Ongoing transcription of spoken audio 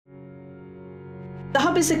The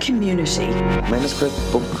Hub is a community. Manuscript,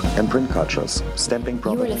 book and print cultures, stamping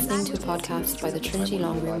properties. You are listening to a podcast by the Trinity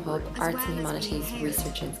Longroom Hub Arts and Humanities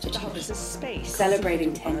Research Institute. The Hub is a space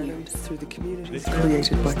celebrating 10 years. Through the community.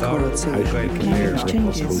 Created by Coral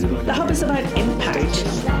Changes. The Hub is about impact.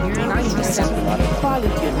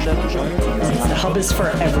 The Hub is for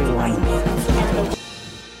everyone.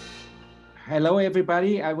 Hello,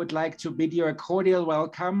 everybody. I would like to bid you a cordial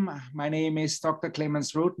welcome. My name is Dr.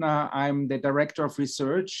 Clemens Ruttner. I'm the Director of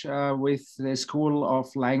Research with the School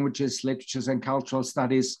of Languages, Literatures and Cultural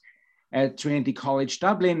Studies at Trinity College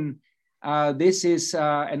Dublin. This is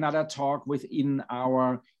another talk within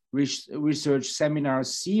our research seminar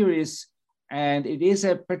series. And it is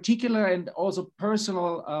a particular and also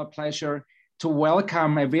personal pleasure to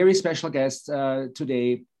welcome a very special guest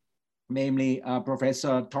today, namely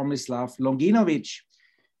Professor Tomislav Longinovic.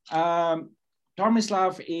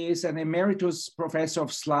 Tomislav is an emeritus professor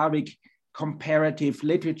of Slavic comparative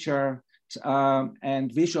literature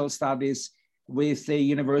and visual studies with the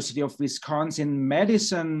University of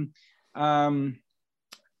Wisconsin-Madison.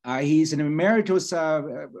 He's an emeritus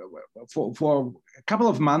for a couple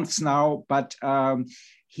of months now, but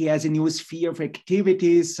he has a new sphere of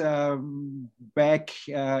activities back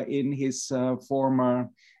in his former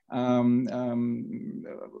how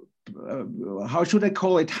should I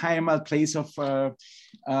call it, Heimat, place of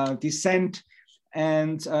descent.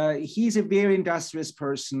 And he's a very industrious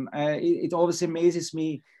person. It always amazes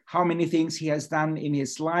me how many things he has done in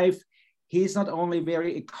his life. He's not only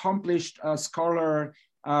very accomplished scholar,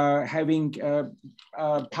 having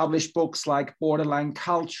published books like Borderline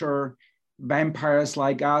Culture, Vampires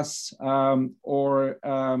Like Us, or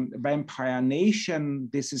Vampire Nation.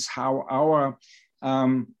 This is how our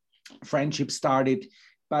friendship started,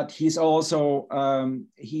 but he's also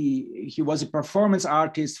he was a performance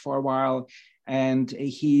artist for a while, and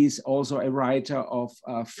he's also a writer of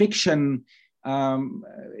fiction.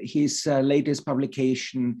 His latest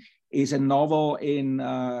publication is a novel in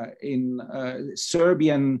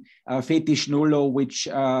Serbian, Fetish Nulo, which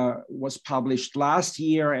was published last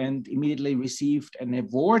year and immediately received an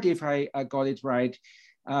award, if I got it right.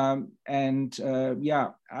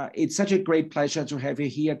 It's such a great pleasure to have you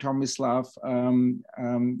here, Tomislav.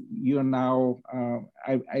 You're now,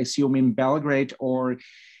 I assume, in Belgrade or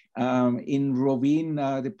in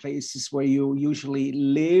Rovinj, the places where you usually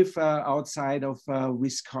live outside of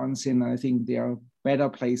Wisconsin. I think there are better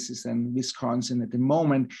places than Wisconsin at the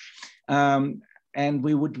moment. And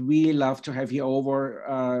we would really love to have you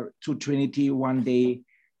over to Trinity one day,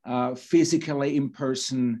 physically in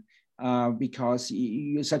person, because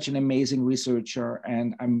you're such an amazing researcher,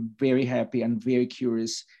 and I'm very happy and very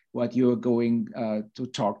curious what you're going to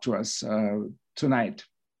talk to us tonight.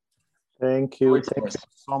 Thank you. Thank you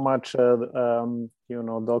so much, Dr.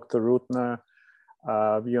 Ruttner,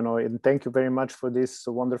 and thank you very much for this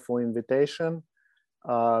wonderful invitation.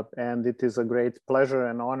 And it is a great pleasure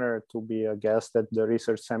and honor to be a guest at the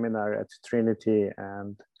research seminar at Trinity.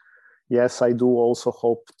 And yes, I do also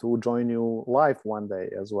hope to join you live one day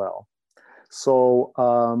as well. So,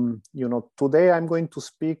 today I'm going to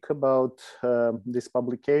speak about this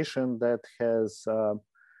publication that has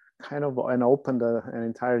kind of opened an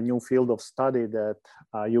entire new field of study that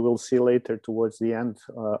you will see later towards the end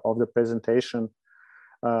of the presentation.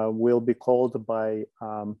 Will be called by,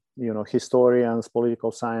 historians,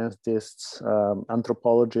 political scientists,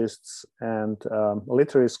 anthropologists, and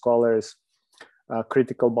literary scholars,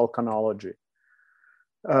 critical Balkanology.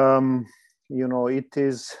 It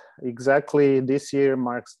is exactly this year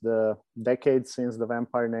marks the decade since The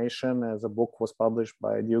Vampire Nation as a book was published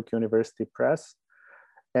by Duke University Press.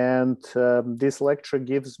 And this lecture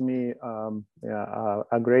gives me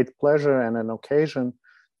a great pleasure and an occasion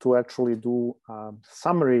to actually do a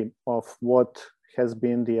summary of what has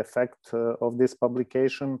been the effect of this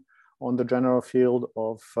publication on the general field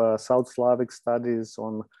of South Slavic studies,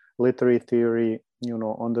 on literary theory,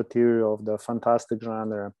 on the theory of the fantastic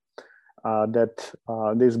genre that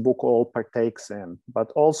this book all partakes in,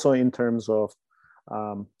 but also in terms of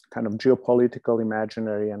kind of geopolitical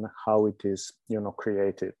imaginary and how it is,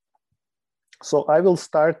 created. So I will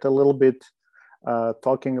start a little bit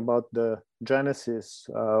talking about the genesis,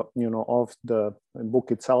 of the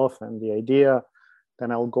book itself and the idea.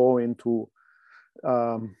 Then I'll go into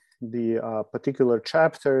the particular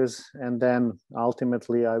chapters, and then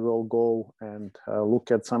ultimately I will go and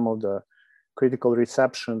look at some of the critical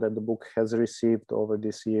reception that the book has received over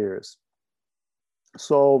these years.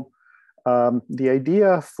 So the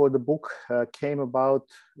idea for the book came about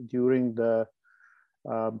during the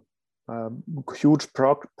huge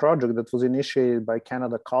project that was initiated by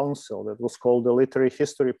Canada Council that was called the Literary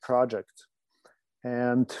History Project.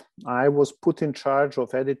 And I was put in charge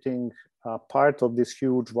of editing part of this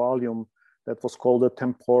huge volume that was called the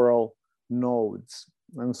Temporal Nodes.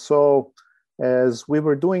 And so as we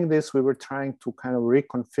were doing this, we were trying to kind of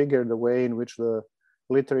reconfigure the way in which the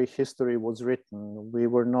literary history was written. We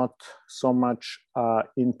were not so much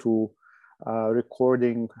into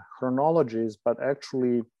recording chronologies, but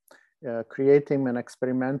actually creating an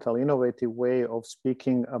experimental, innovative way of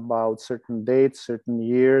speaking about certain dates, certain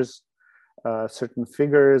years, certain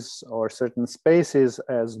figures, or certain spaces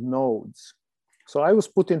as nodes. So I was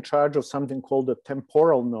put in charge of something called the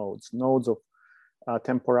temporal nodes, nodes of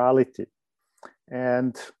temporality.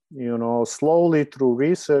 And, you know, slowly through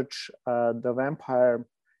research, the vampire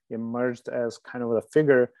emerged as kind of a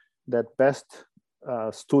figure that best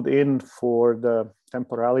stood in for the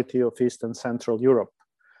temporality of East and Central Europe,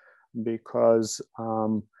 because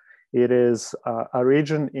it is a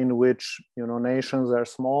region in which, you know, nations are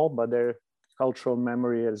small, but their cultural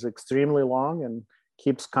memory is extremely long and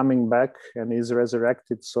keeps coming back and is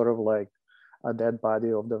resurrected, sort of like a dead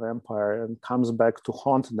body of the vampire, and comes back to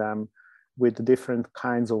haunt them with different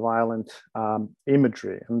kinds of violent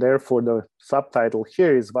imagery. And therefore the subtitle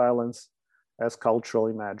here is Violence as Cultural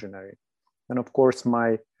Imaginary. And of course,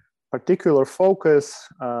 my particular focus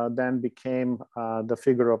then became the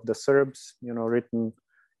figure of the Serbs, you know, written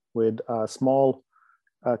with small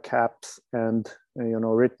caps and, you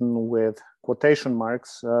know, written with quotation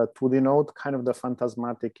marks to denote kind of the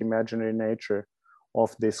phantasmatic imaginary nature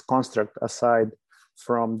of this construct, aside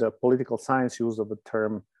from the political science use of the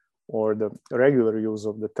term or the regular use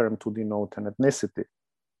of the term to denote an ethnicity.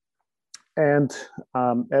 And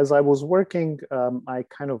as I was working, I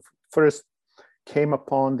kind of first came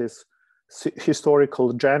upon this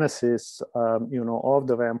historical genesis, you know, of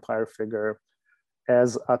the vampire figure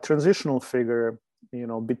as a transitional figure, you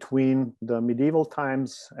know, between the medieval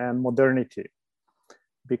times and modernity,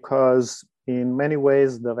 because in many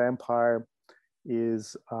ways the vampire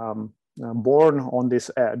is born on this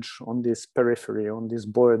edge, on this periphery, on this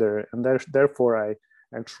border, and therefore I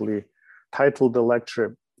actually titled the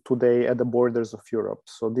lecture today At the Borders of Europe.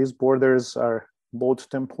 So these borders are both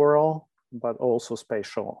temporal but also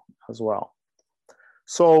spatial as well.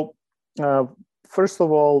 So first of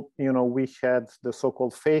all, you know, we had the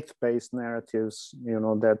so-called faith-based narratives, you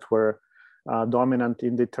know, that were dominant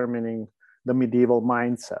in determining the medieval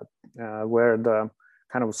mindset, where the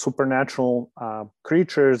kind of supernatural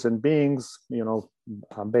creatures and beings, you know,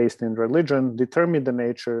 based in religion, determine the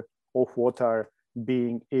nature of what our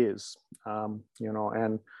being is, you know,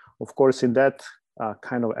 and of course, in that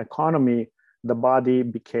kind of economy, the body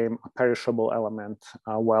became a perishable element,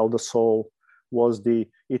 while the soul was the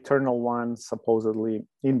eternal one, supposedly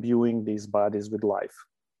imbuing these bodies with life.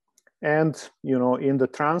 And, you know, in the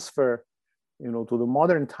transfer, you know, to the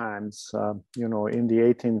modern times, you know, in the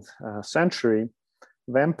 18th century,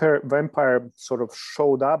 vampire sort of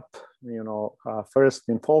showed up, you know, first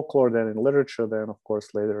in folklore, then in literature, then of course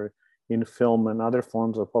later in film and other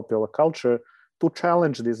forms of popular culture, to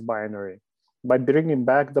challenge this binary by bringing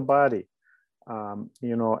back the body,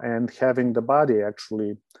 you know, and having the body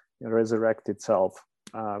actually resurrect itself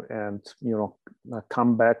and, you know,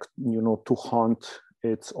 come back, you know, to haunt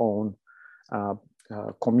its own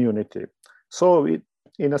community. So it,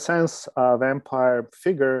 in a sense, a vampire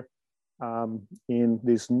figure in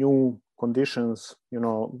these new conditions, you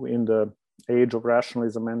know, in the age of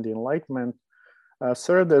rationalism and the Enlightenment,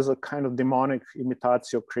 served as a kind of demonic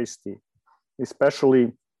imitatio Christi,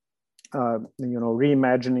 especially, you know,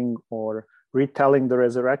 reimagining or retelling the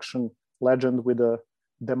resurrection legend with a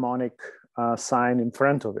demonic sign in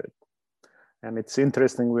front of it. And it's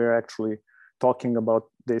interesting, we're actually talking about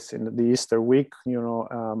this in the Easter week, you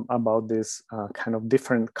know, about this kind of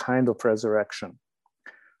different kind of resurrection.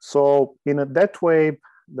 So in that way,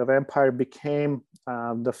 the vampire became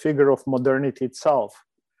the figure of modernity itself,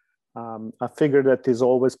 a figure that is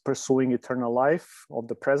always pursuing eternal life of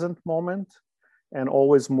the present moment and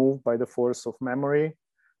always moved by the force of memory,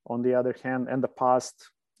 on the other hand, and the past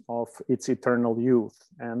of its eternal youth.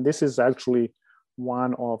 And this is actually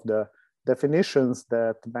one of the definitions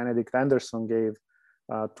that Benedict Anderson gave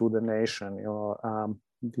to the nation. You know,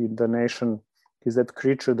 the nation is that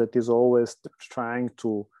creature that is always trying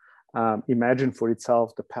to imagine for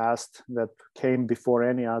itself the past that came before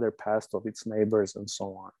any other past of its neighbors and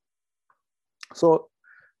so on. So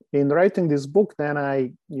in writing this book, then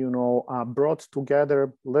I, you know, brought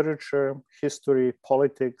together literature, history,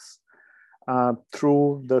 politics,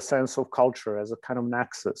 through the sense of culture as a kind of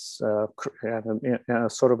nexus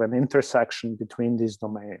and sort of an intersection between these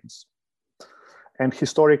domains. And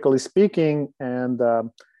historically speaking, and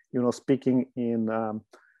you know, speaking in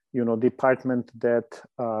department that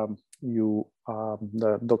the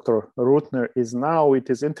Dr. Rutner is now, it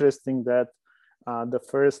is interesting that the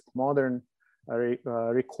first modern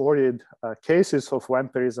recorded cases of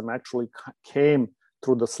vampirism actually came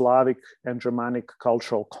through the Slavic and Germanic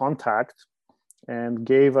cultural contact and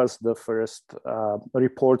gave us the first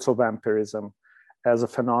reports of vampirism as a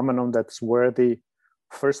phenomenon that's worthy,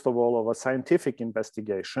 first of all, of a scientific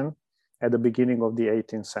investigation at the beginning of the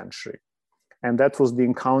 18th century. And that was the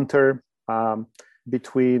encounter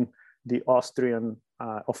between the Austrian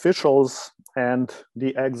officials and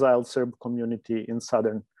the exiled Serb community in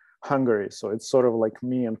southern Hungary. So it's sort of like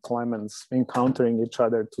me and Clemens encountering each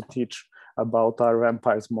other to teach about our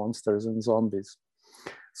vampires, monsters, and zombies.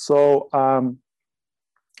 So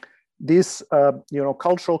this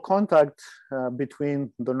cultural contact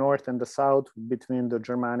between the North and the South, between the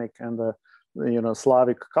Germanic and the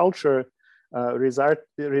Slavic culture,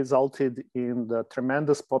 resulted in the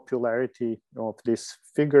tremendous popularity of this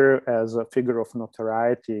figure as a figure of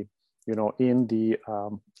notoriety, in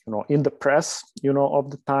the press, of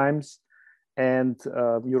the times, and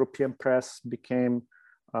European press became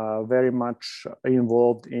very much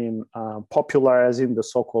involved in popularizing the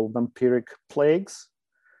so-called vampiric plagues.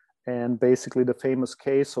 And basically the famous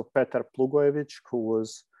case of Petar Plugojević,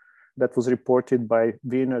 that was reported by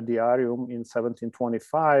Wiener Diarium in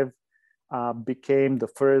 1725, became the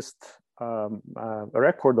first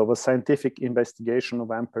record of a scientific investigation of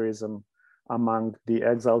vampirism among the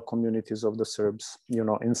exiled communities of the Serbs,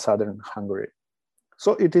 in southern Hungary.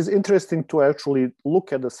 So it is interesting to actually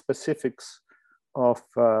look at the specifics of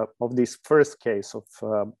this first case of,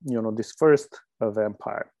 this first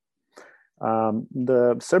vampire.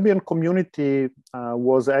 The Serbian community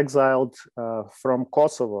was exiled from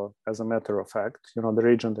Kosovo, as a matter of fact, the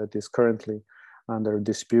region that is currently under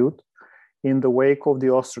dispute, in the wake of the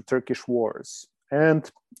Austro-Turkish wars. And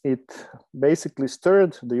it basically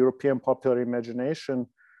stirred the European popular imagination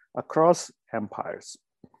across empires,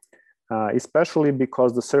 especially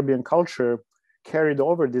because the Serbian culture carried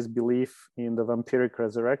over this belief in the vampiric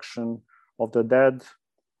resurrection of the dead,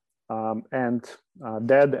 and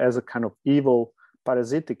dead as a kind of evil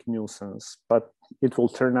parasitic nuisance. But it will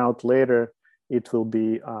turn out later, it will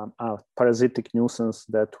be a parasitic nuisance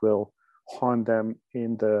that will haunt them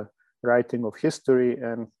in the writing of history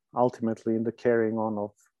and ultimately in the carrying on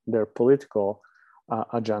of their political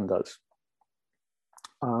agendas.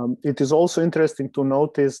 It is also interesting to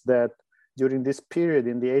notice that during this period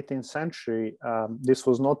in the 18th century, this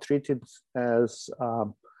was not treated as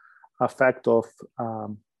a fact of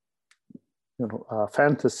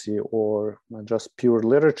fantasy or just pure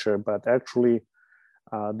literature, but actually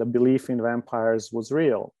the belief in vampires was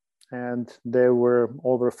real. And there were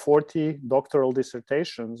over 40 doctoral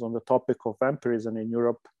dissertations on the topic of vampirism in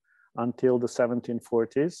Europe until the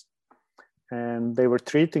 1740s. And they were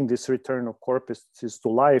treating this return of corpses to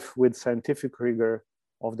life with scientific rigor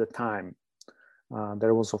of the time.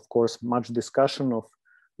 There was, of course, much discussion of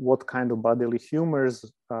what kind of bodily humors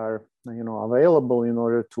are, available in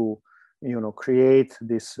order to, create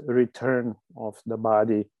this return of the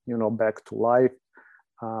body, back to life.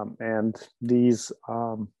 And these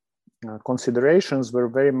considerations were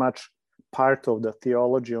very much part of the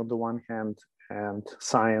theology on the one hand and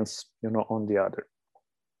science, on the other.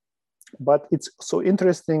 But it's so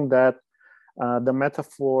interesting that the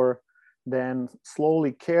metaphor then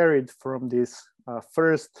slowly carried from this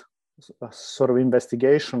first sort of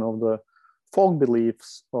investigation of the folk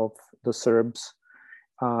beliefs of the Serbs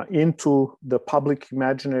into the public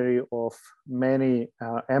imaginary of many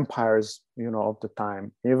empires, of the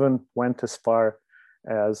time. Even went as far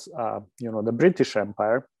as, the British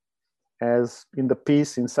Empire, as in the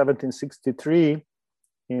piece in 1763,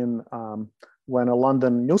 when a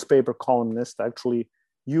London newspaper columnist actually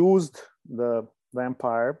used the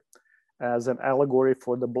vampire as an allegory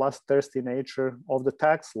for the bloodthirsty nature of the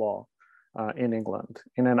tax law in England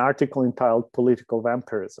in an article entitled Political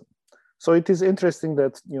Vampirism. So it is interesting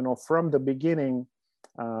that, from the beginning,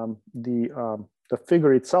 the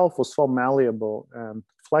figure itself was so malleable and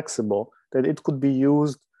flexible that it could be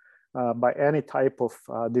used by any type of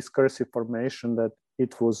discursive formation that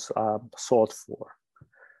it was sought for.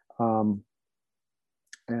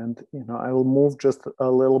 And, I will move just a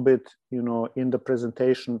little bit, in the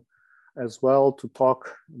presentation as well to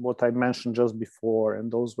talk what I mentioned just before,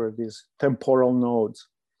 and those were these temporal nodes.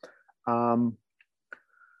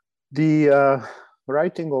 The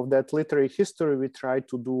writing of that literary history we try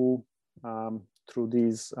to do through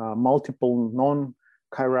these multiple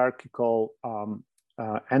non-hierarchical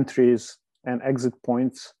entries and exit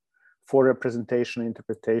points for representation and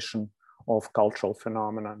interpretation of cultural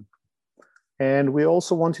phenomenon. And we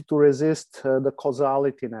also wanted to resist the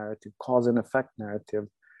causality narrative, cause and effect narrative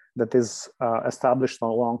that is established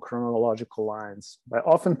along chronological lines. But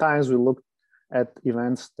oftentimes we look at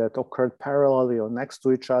events that occurred parallelly or next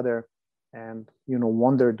to each other, and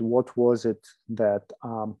wondered what was it that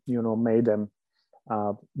made them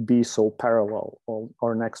be so parallel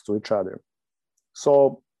or next to each other.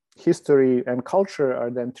 So history and culture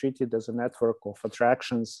are then treated as a network of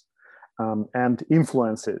attractions and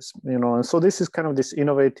influences, and so this is kind of this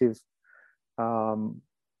innovative,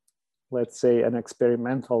 let's say, an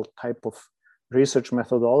experimental type of research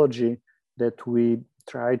methodology that we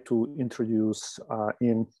try to introduce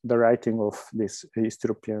in the writing of this East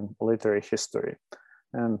European literary history.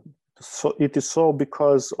 And so it is so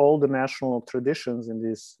because all the national traditions in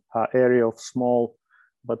this area of small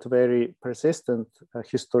but very persistent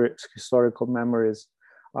historical memories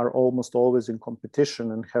are almost always in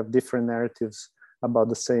competition and have different narratives about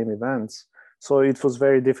the same events. So it was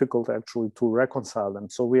very difficult actually to reconcile them.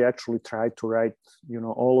 So we actually tried to write,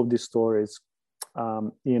 all of these stories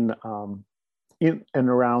in and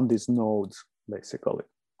around these nodes, basically.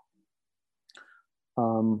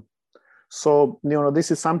 So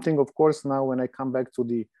this is something, of course, now when I come back to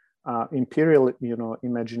the imperial,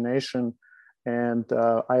 imagination, and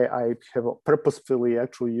I have purposefully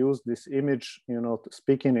actually used this image,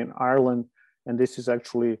 speaking in Ireland, and this is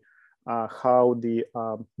actually how the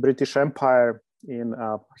British Empire in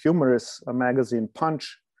humorous magazine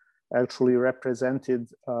Punch actually represented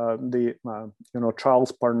the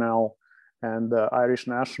Charles Parnell and the Irish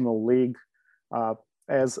National League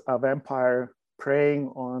as a vampire preying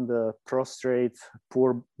on the prostrate,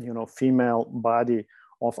 poor, female body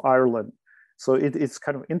of Ireland. So it's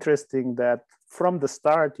kind of interesting that from the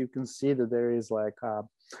start you can see that there is like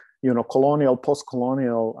colonial,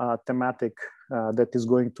 post-colonial thematic that is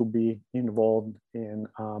going to be involved in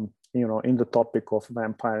in the topic of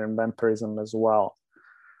vampire and vampirism as well,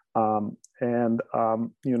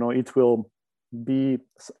 it will be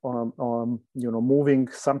moving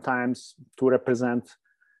sometimes to represent,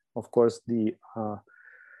 of course, the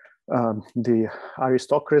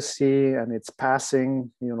aristocracy and its passing,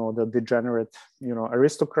 the degenerate,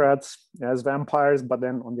 aristocrats as vampires. But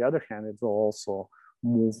then on the other hand, it will also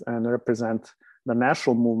move and represent the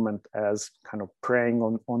national movement as kind of preying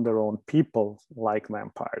on their own people like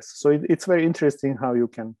vampires. So it's very interesting how you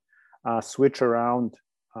can switch around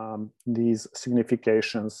these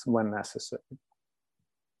significations when necessary.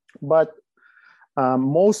 But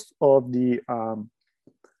most of the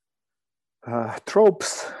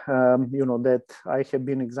tropes, that I have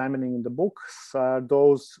been examining in the books are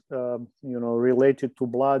those, related to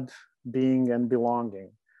blood, being, and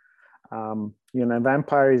belonging.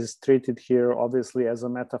 Vampire is treated here obviously as a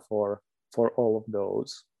metaphor for all of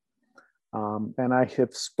those. And I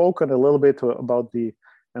have spoken a little bit about the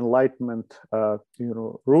Enlightenment,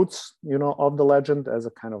 roots, of the legend as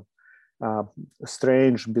a kind of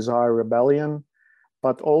strange, bizarre rebellion,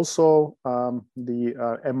 but also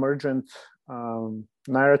the emergent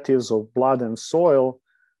narratives of blood and soil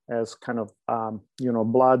as kind of,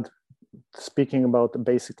 blood, speaking about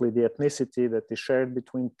basically the ethnicity that is shared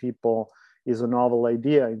between people, is a novel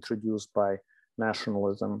idea introduced by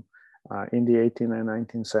nationalism in the 18th and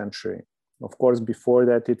 19th century. Of course, before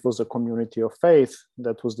that, it was a community of faith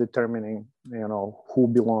that was determining, who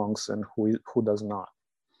belongs and who does not.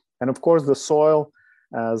 And of course, the soil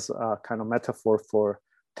as a kind of metaphor for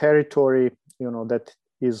territory, that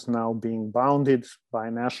is now being bounded by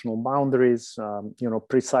national boundaries,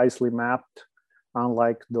 precisely mapped,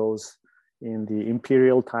 unlike those in the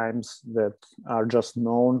imperial times that are just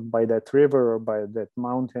known by that river or by that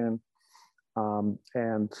mountain,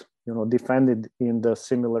 and defended in the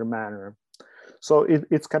similar manner. So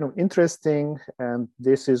it's kind of interesting, and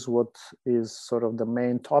this is what is sort of the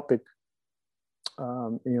main topic,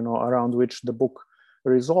 around which the book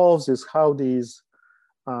resolves, is how these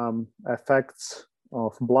effects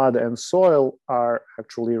of blood and soil are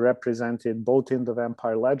actually represented both in the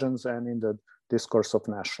vampire legends and in the discourse of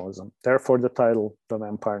nationalism. Therefore, the title, The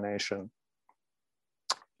Vampire Nation.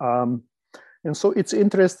 And so it's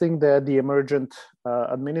interesting that the emergent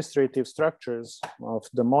administrative structures of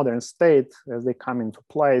the modern state, as they come into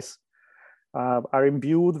place, are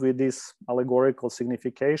imbued with these allegorical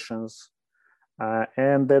significations,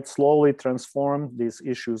 and that slowly transform these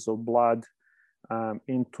issues of blood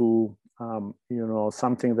into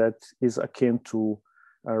something that is akin to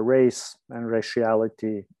race and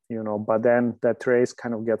raciality, but then that race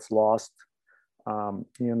kind of gets lost,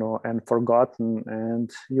 and forgotten.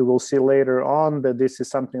 And you will see later on that this is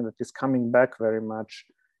something that is coming back very much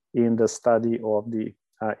in the study of the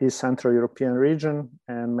East Central European region,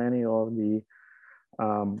 and many of the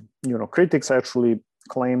critics actually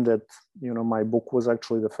claim that my book was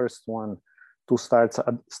actually the first one to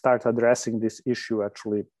start addressing this issue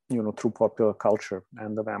actually through popular culture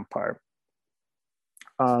and the vampire.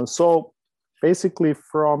 So basically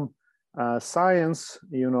from science,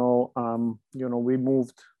 we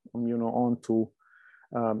moved on to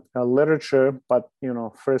literature, but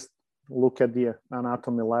first look at the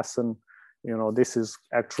anatomy lesson. This is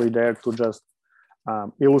actually there to just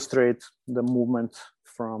illustrate the movement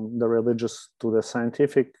from the religious to the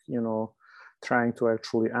scientific, trying to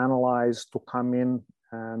actually analyze, to come in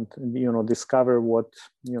and discover what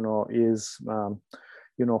is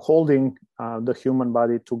holding the human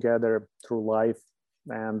body together through life,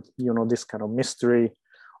 and this kind of mystery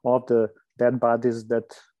of the dead bodies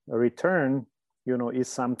that return is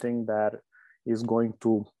something that is going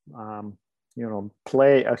to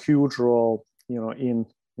play a huge role in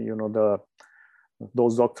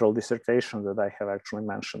those doctoral dissertations that I have actually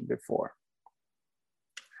mentioned before.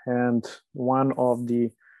 And one of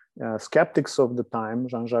the skeptics of the time,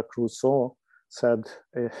 Jean-Jacques Rousseau, said,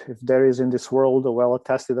 if there is in this world a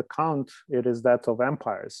well-attested account, it is that of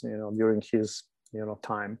vampires, during his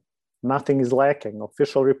time. Nothing is lacking: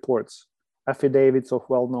 official reports, affidavits of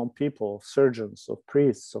well-known people, of surgeons, of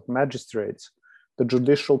priests, of magistrates. The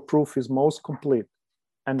judicial proof is most complete.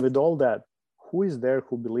 And with all that, who is there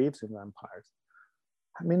who believes in vampires?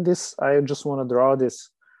 I mean, I just want to draw this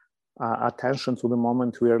attention to the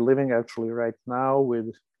moment we are living actually right now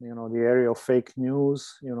with, the area of fake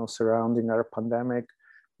news, surrounding our pandemic,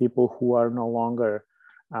 people who are no longer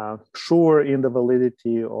sure in the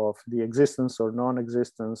validity of the existence or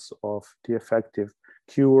non-existence of the effective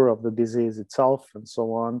cure of the disease itself, and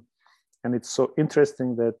so on. And it's so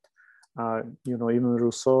interesting that, even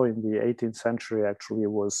Rousseau in the 18th century actually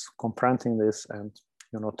was confronting this, and,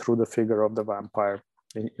 through the figure of the vampire,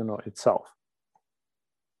 itself.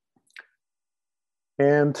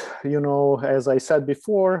 And, as I said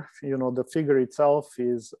before, the figure itself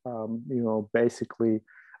is, basically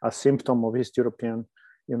a symptom of East European,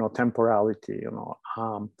 temporality,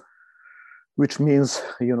 which means,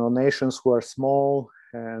 nations who are small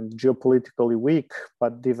and geopolitically weak,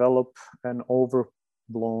 but develop an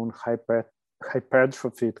overblown,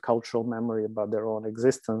 hypertrophied cultural memory about their own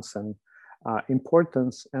existence and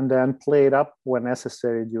importance, and then play it up when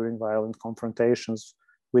necessary during violent confrontations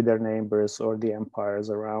with their neighbors or the empires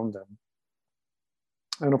around them.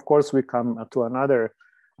 And of course, we come to another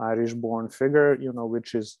Irish-born figure,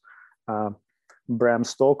 which is Bram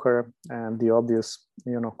Stoker, and the obvious,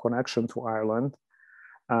 connection to Ireland,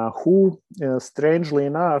 who, strangely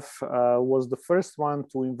enough, was the first one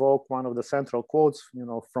to invoke one of the central quotes,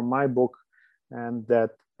 from my book, and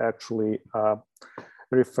that actually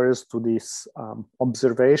refers to this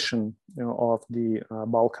observation, of the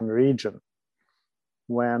Balkan region.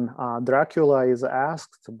 When Dracula is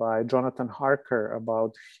asked by Jonathan Harker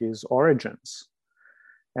about his origins,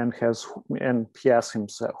 and he asks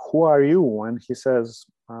himself, "Who are you?" And he says,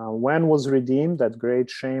 "When was redeemed that great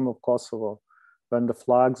shame of Kosovo, when the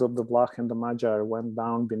flags of the Vlach and the Magyar went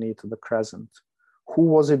down beneath the crescent? Who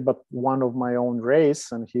was it but one of my own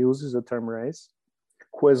race," and he uses the term race,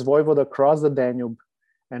 "who as voivode across the Danube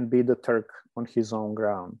and beat the Turk on his own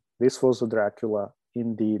ground?" This was Dracula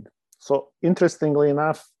indeed. So interestingly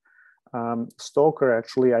enough, Stoker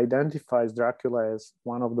actually identifies Dracula as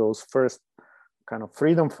one of those first kind of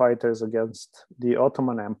freedom fighters against the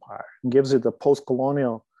Ottoman Empire, gives it a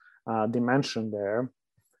post-colonial dimension there,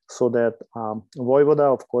 so that Voivoda,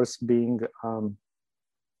 of course, being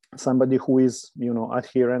somebody who is,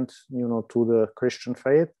 adherent, to the Christian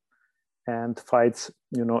faith and fights,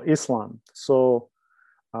 Islam. So,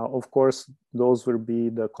 of course, those will be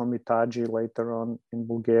the Komitaji later on in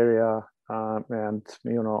Bulgaria, and,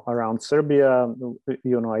 around Serbia,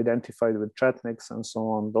 identified with Chetniks and so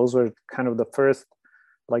on. Those were kind of the first,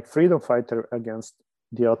 freedom fighter against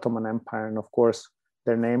the Ottoman Empire. And of course,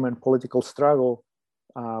 their name and political struggle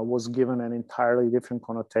was given an entirely different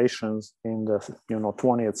connotations in the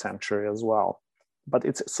 20th century as well. But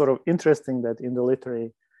it's sort of interesting that in the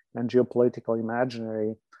literary and geopolitical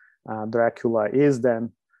imaginary, Dracula is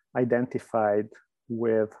then identified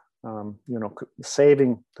with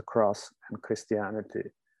saving the cross and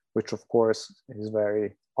Christianity, which of course is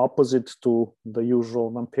very opposite to the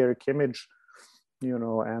usual vampiric image,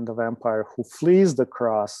 and the vampire who flees the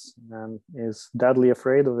cross and is deadly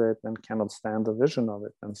afraid of it and cannot stand the vision of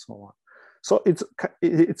it, and so on. So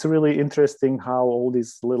it's really interesting how all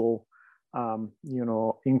these little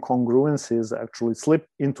incongruencies actually slip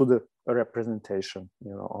into the representation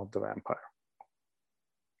of the vampire.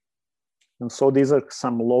 And so these are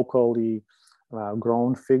some locally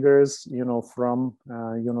grown figures, from,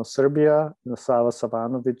 Serbia, Sava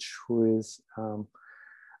Savanovic, who is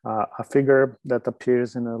a figure that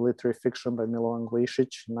appears in a literary fiction by Milovan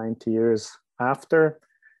Glišić 90 years after,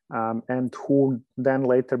 and who then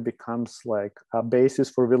later becomes like a basis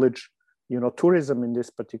for village, tourism in this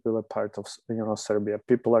particular part of, Serbia.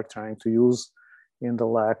 People are trying to use, in the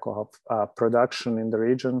lack of production in the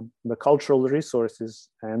region, the cultural resources,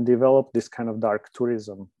 and develop this kind of dark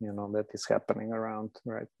tourism, that is happening around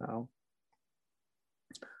right now.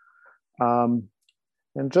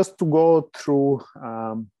 And just to go through,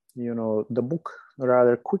 the book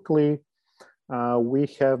rather quickly, we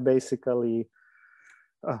have basically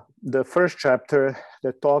the first chapter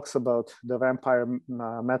that talks about the vampire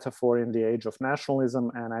metaphor in the age of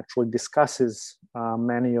nationalism, and actually discusses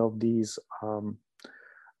many of these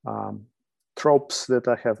tropes that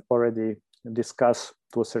I have already discussed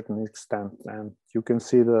to a certain extent. And you can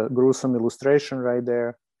see the gruesome illustration right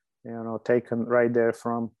there, taken right there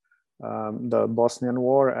from the Bosnian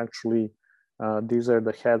War. Actually, these are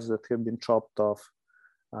the heads that have been chopped off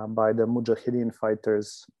by the Mujahideen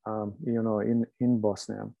fighters, in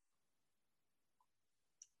Bosnia.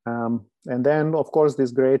 And then, of course,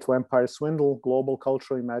 this great vampire swindle, global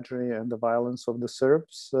cultural imagery, and the violence of the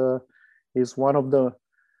Serbs is one of the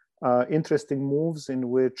interesting moves in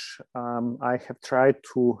which I have tried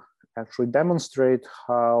to actually demonstrate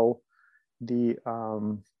how the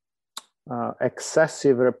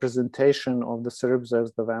excessive representation of the Serbs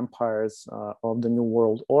as the vampires of the New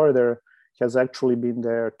World Order has actually been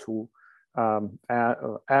there to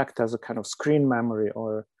act as a kind of screen memory,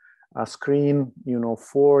 or a screen,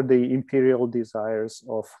 for the imperial desires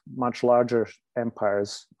of much larger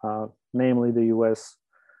empires, namely the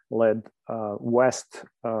US-led West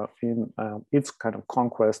in its kind of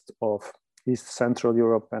conquest of East Central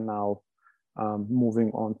Europe, and now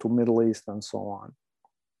moving on to Middle East and so on.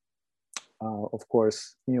 Of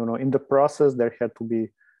course, in the process, there had to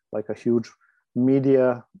be like a huge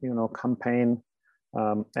media, campaign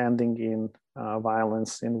ending in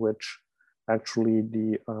violence, in which actually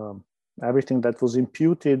the everything that was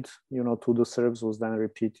imputed, to the Serbs was then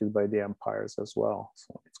repeated by the empires as well.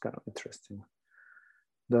 So it's kind of interesting.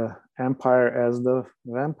 The empire as the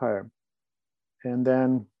vampire. And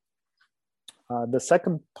then the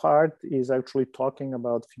second part is actually talking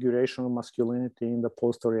about figurational masculinity in the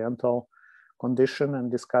post-Oriental condition,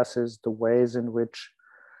 and discusses the ways in which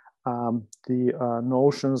the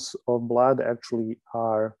notions of blood actually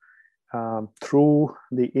are through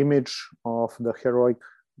the image of the heroic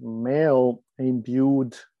male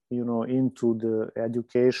imbued, into the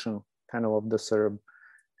education kind of the Serb,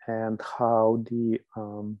 and how the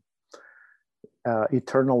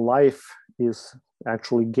eternal life is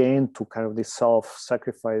actually gained to kind of the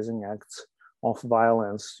self-sacrificing acts of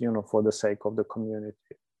violence, for the sake of the community.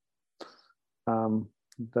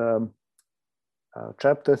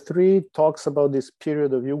 Chapter 3 talks about this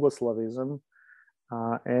period of Yugoslavism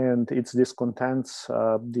and its discontents,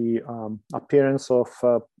 the appearance of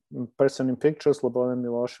a person in pictures, Slobodan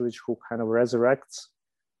Milošević, who kind of resurrects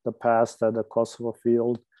the past at the Kosovo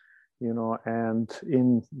field, and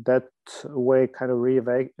in that way kind of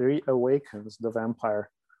reawakens the vampire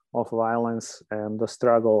of violence and the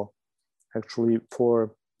struggle actually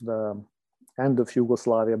for the end of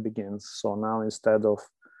Yugoslavia begins. So now, instead of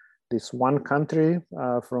this one country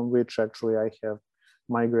from which actually I have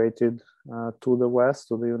migrated to the West,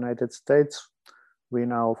 to the United States, we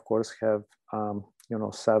now, of course, have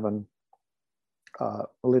 7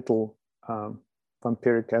 little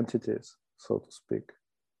vampiric entities, so to speak.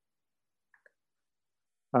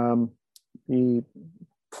 The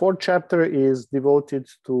 4th chapter is devoted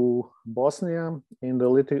to Bosnia in the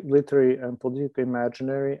literary and political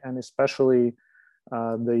imaginary, and especially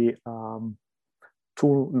the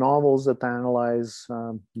 2 novels that analyze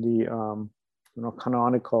the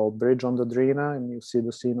canonical Bridge on the Drina, and you see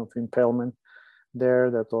the scene of impalement there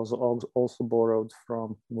that was also borrowed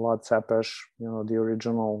from Vlad Cepeš, the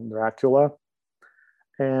original Dracula,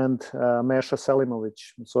 and Meša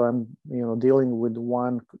Selimović. So I'm, dealing with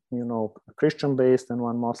one, Christian-based and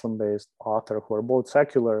one Muslim-based author who are both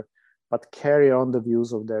secular, but carry on the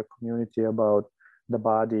views of their community about the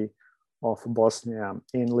body of Bosnia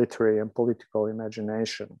in literary and political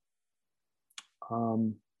imagination.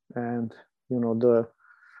 And, the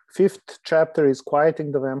 5th chapter is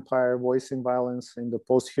Quieting the Vampire, Voicing Violence in the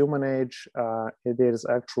Post-Human Age. It is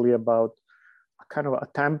actually about kind of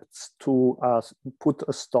attempts to put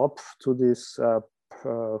a stop to this,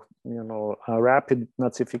 rapid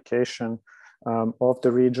Nazification of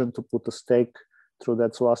the region, to put a stake through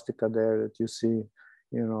that swastika there that you see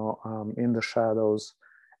in the shadows,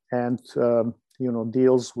 and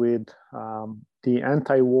deals with the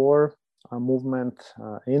anti-war movement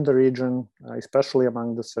in the region, especially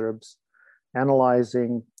among the Serbs,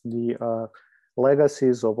 analyzing the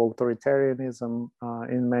legacies of authoritarianism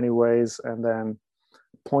in many ways, and then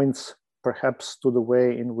points perhaps to the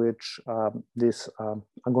way in which this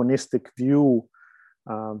agonistic view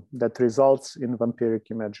that results in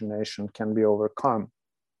vampiric imagination can be overcome.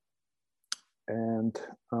 And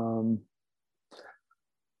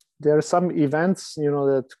there are some events,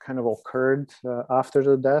 that kind of occurred after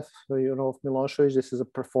the death, of Milosevic. This is a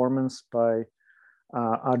performance by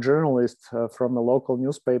a journalist from a local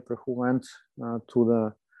newspaper who went to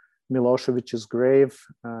the Milosevic's grave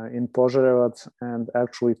in Požarevac and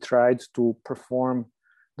actually tried to perform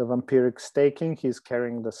the vampiric staking. He's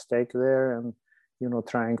carrying the stake there and,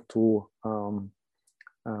 trying to,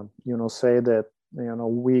 say that,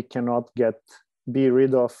 we cannot be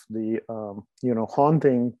rid of the,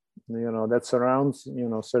 haunting, that surrounds,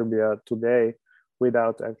 Serbia today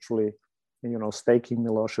without actually, staking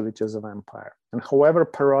Milosevic as a vampire. And however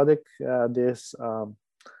parodic this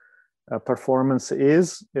performance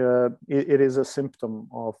is, it is a symptom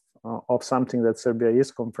of something that Serbia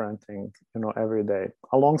is confronting, every day,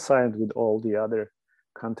 alongside with all the other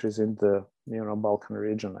countries in the, Balkan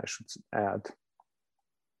region, I should add.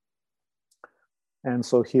 And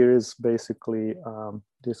so here is basically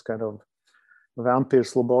this kind of Vampir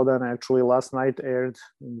Slobodan. Actually, last night aired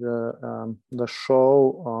the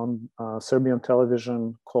show on Serbian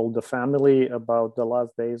television called The Family about the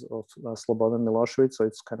last days of Slobodan Milosevic. So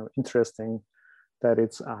it's kind of interesting that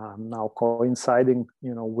it's now coinciding,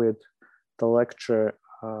 with the lecture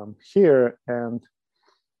here, and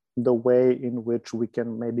the way in which we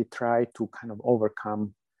can maybe try to kind of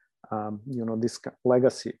overcome, this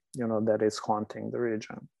legacy, that is haunting the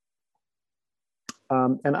region.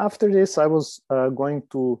 And after this, I was going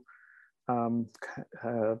to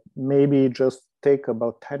maybe just take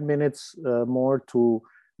about 10 minutes more to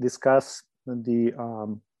discuss the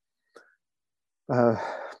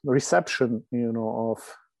reception, of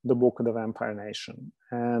the book, The Vampire Nation.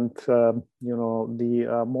 And,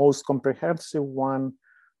 the most comprehensive one,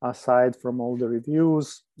 aside from all the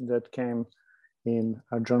reviews that came in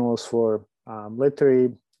journals for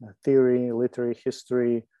literary theory, literary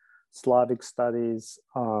history, Slavic studies,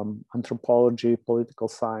 anthropology, political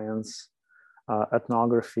science,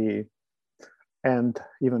 ethnography, and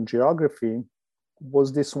even geography,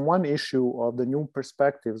 was this one issue of the New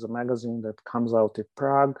Perspectives, a magazine that comes out in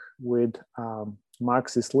Prague with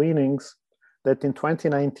Marxist leanings, that in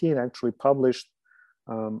 2019 actually published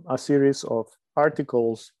a series of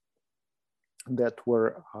articles that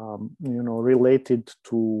were, related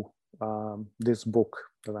to this book,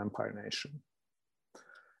 The Vampire Nation.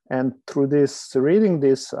 And through reading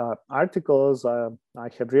these articles, I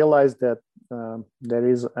had realized that there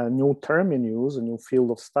is a new term in use, a new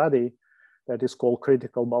field of study that is called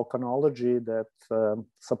critical Balkanology that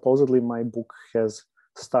supposedly my book has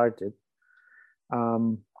started.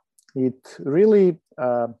 It really,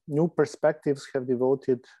 New Perspectives have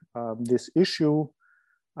devoted this issue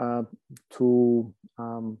to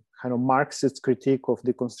kind of Marxist critique of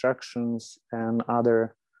deconstructions and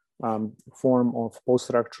other form of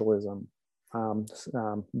post-structuralism,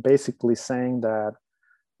 basically saying that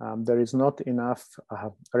there is not enough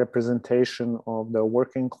representation of the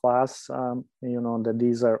working class, that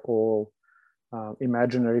these are all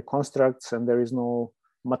imaginary constructs, and there is no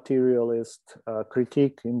materialist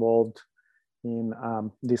critique involved in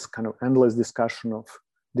this kind of endless discussion of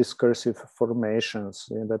discursive formations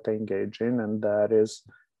that I engage in, and that is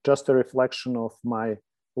just a reflection of my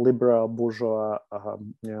liberal bourgeois,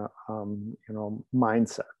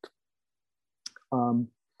 mindset.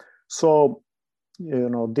 So,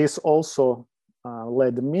 this also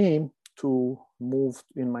led me to move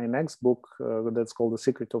in my next book that's called The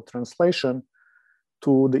Secret of Translation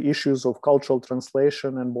to the issues of cultural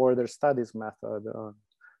translation and border studies method,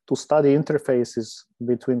 to study interfaces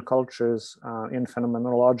between cultures in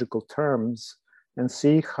phenomenological terms and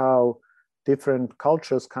see how different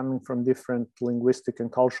cultures coming from different linguistic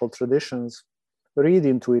and cultural traditions read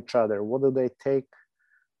into each other. What do they take?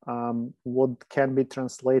 What can be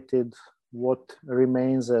translated? What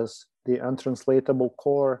remains as the untranslatable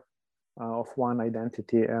core of one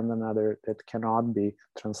identity and another that cannot be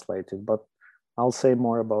translated? But I'll say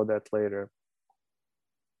more about that later.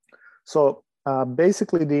 So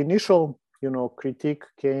basically, the initial, critique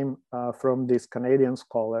came from this Canadian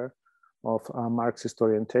scholar of Marxist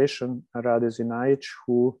orientation, Rade Zinajic,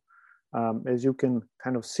 who, as you can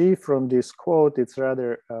kind of see from this quote, it's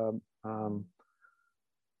rather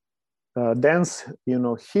dense,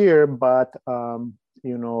 here, but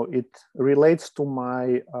it relates to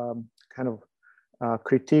my kind of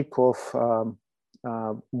critique of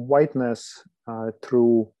whiteness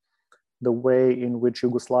through the way in which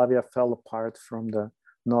Yugoslavia fell apart from the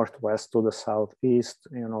northwest to the southeast,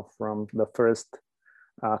 from the first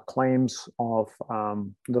claims of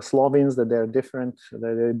the Slovenes that they're different,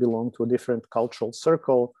 that they belong to a different cultural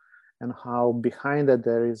circle, and how behind it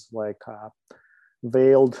there is like a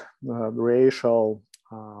veiled racial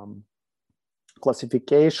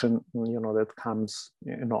classification, that comes,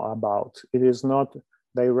 about. It is not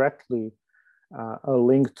directly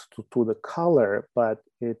linked to the color, but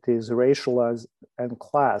it is racialized and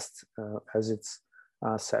classed, as it's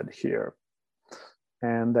said here.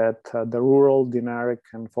 And that the rural, dinaric,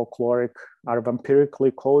 and folkloric are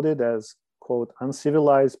vampirically coded as, quote,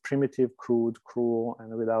 uncivilized, primitive, crude, cruel,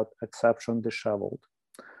 and without exception, disheveled.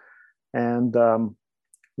 And,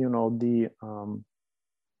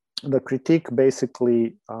 the critique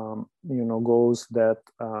basically, goes that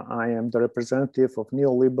I am the representative of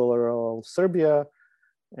neoliberal Serbia,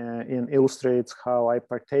 and illustrates how I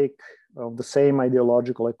partake of the same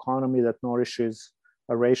ideological economy that nourishes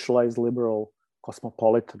a racialized liberal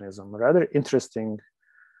cosmopolitanism. Rather interesting,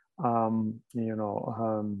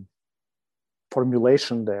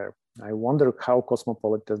 formulation there. I wonder how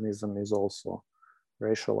cosmopolitanism is also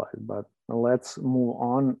racialized, but let's move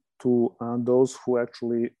on to those who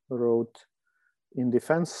actually wrote in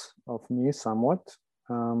defense of me somewhat.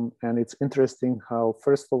 And it's interesting how,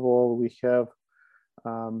 first of all, we have,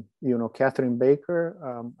 Catherine Baker,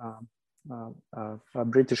 a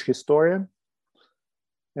British historian,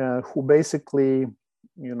 who basically,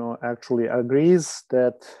 actually agrees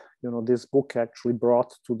that, this book actually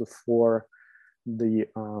brought to the fore the,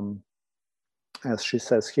 as she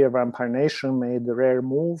says here, Vampire Nation made the rare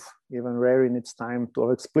move, even rare in its time, to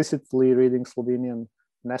explicitly reading Slovenian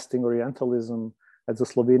nesting Orientalism as a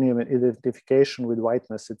Slovenian identification with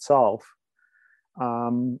whiteness itself.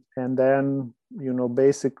 And then,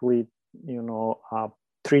 basically,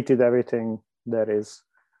 treated everything that is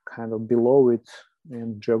kind of below it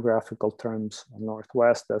in geographical terms,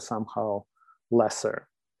 Northwest, as somehow lesser.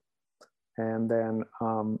 And then,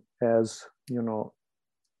 as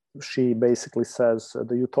she basically says,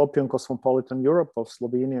 the utopian cosmopolitan Europe of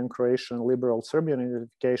Slovenian, Croatian, liberal Serbian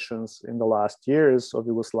identifications in the last years of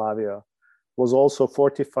Yugoslavia was also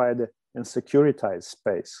fortified and securitized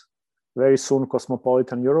space. Very soon,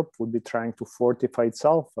 cosmopolitan Europe would be trying to fortify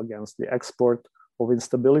itself against the export of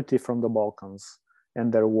instability from the Balkans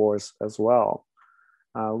and their wars as well,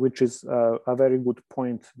 which is a very good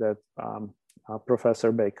point that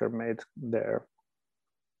Professor Baker made there.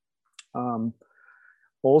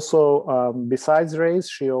 Also, besides race,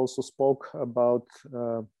 she also spoke about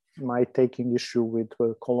my taking issue with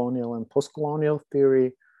colonial and post-colonial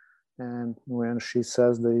theory. And when she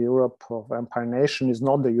says the Europe of Empire Nation is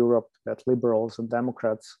not the Europe that liberals and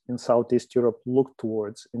Democrats in Southeast Europe looked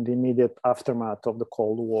towards in the immediate aftermath of the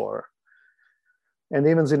Cold War. And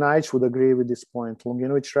even Zinajic would agree with this point.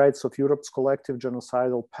 Longinovic writes of Europe's collective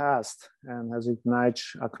genocidal past, and as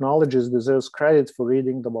Zinajic acknowledges, deserves credit for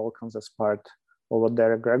reading the Balkans as part of what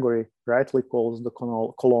Derek Gregory rightly calls the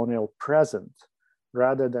colonial present,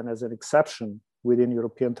 rather than as an exception within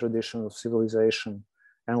European tradition of civilization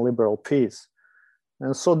and liberal peace.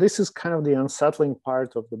 And so this is kind of the unsettling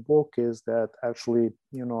part of the book, is that actually,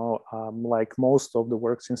 like most of the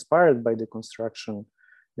works inspired by deconstruction,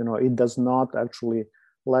 it does not actually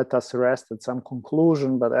let us rest at some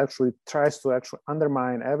conclusion, but actually tries to actually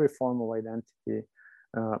undermine every form of identity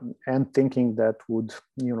and thinking that would,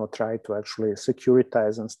 try to actually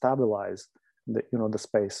securitize and stabilize the, the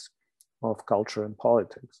space of culture and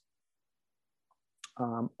politics.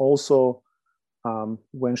 Also,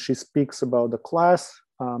 when she speaks about the class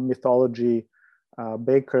mythology,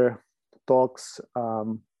 Baker talks,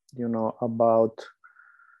 about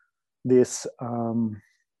this,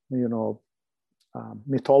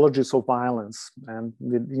 mythologies of violence. And,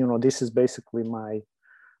 this is basically my,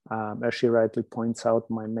 as she rightly points out,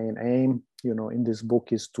 my main aim, in this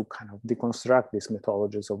book is to kind of deconstruct these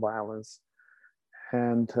mythologies of violence.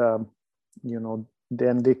 And,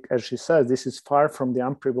 then, as she says, this is far from the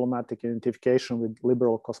unproblematic identification with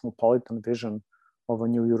liberal cosmopolitan vision of a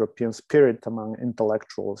new European spirit among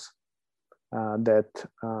intellectuals that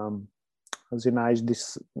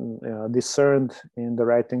Zinajic discerned in the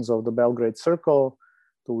writings of the Belgrade Circle,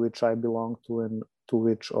 to which I belong to, and to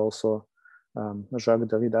which also Jacques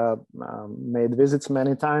Derrida made visits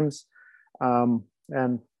many times.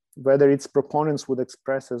 And whether its proponents would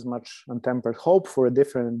express as much untempered hope for a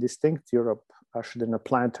different and distinct Europe ushered in a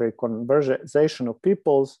planetary conversation of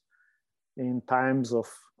peoples, in times of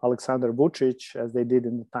Alexander Vucic, as they did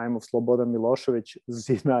in the time of Slobodan Milosevic,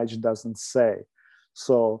 Zinac doesn't say.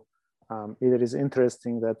 So it is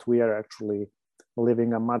interesting that we are actually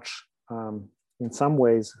living a much, in some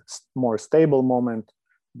ways, more stable moment,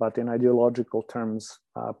 but in ideological terms,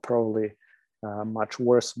 probably a much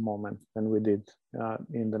worse moment than we did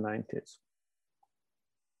in the 90s.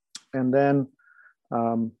 And then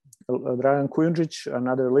Dragan Kujundžić,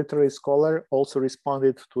 another literary scholar, also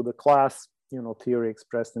responded to the class, theory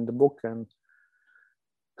expressed in the book, and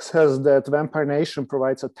says that Vampire Nation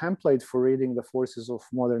provides a template for reading the forces of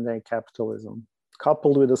modern day capitalism,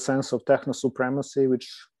 coupled with a sense of techno supremacy, which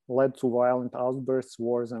led to violent outbursts,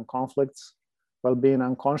 wars, and conflicts, while being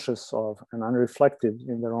unconscious of and unreflected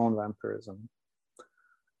in their own vampirism.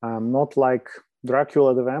 Not like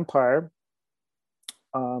Dracula the vampire,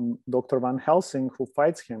 Dr. Van Helsing, who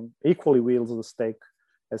fights him, equally wields the stake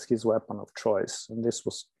as his weapon of choice. And this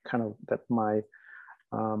was kind of that my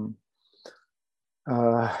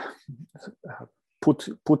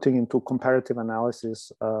putting into comparative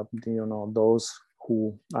analysis, those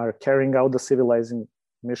who are carrying out the civilizing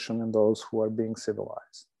mission and those who are being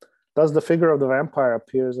civilized. Thus, the figure of the vampire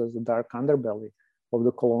appears as the dark underbelly of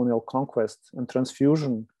the colonial conquest and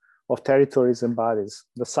transfusion of territories and bodies,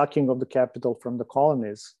 the sucking of the capital from the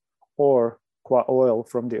colonies, or qua oil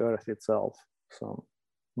from the earth itself. So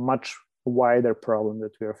much wider problem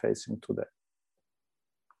that we are facing today.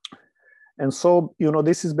 And so,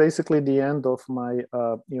 this is basically the end of my,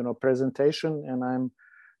 presentation, and I'm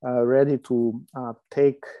ready to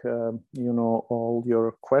take, all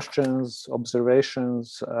your questions,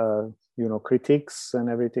 observations, critiques, and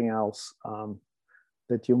everything else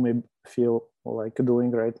that you may feel like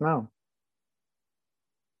doing right now.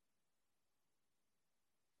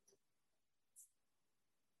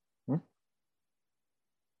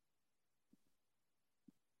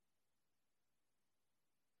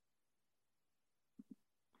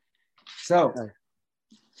 So,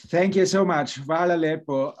 thank you so much, Hvala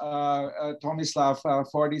lepo, Tomislav,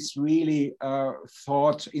 for this really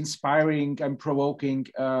thought-inspiring and provoking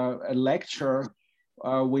lecture,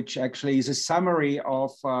 which actually is a summary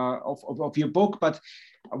of your book. But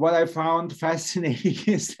what I found fascinating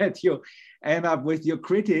is that you end up with your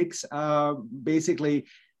critics, basically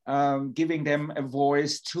giving them a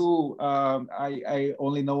voice too. I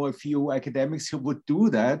only know a few academics who would do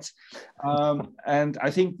that. And I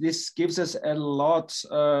think this gives us a lot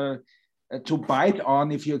to bite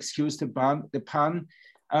on, if you excuse the pun.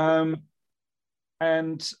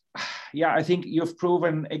 And yeah, I think you've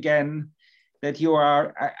proven again that you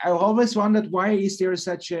are, I always wondered, why is there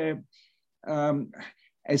such a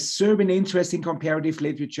Serbian interest in comparative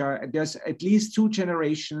literature? There's at least 2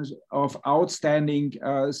 generations of outstanding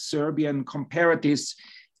Serbian comparatists.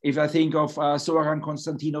 If I think of Zoran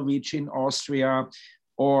Konstantinovic in Austria,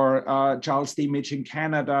 or Charles Dimich in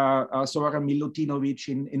Canada, Zoran Milutinovic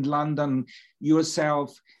in London,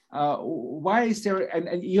 yourself. Why is there,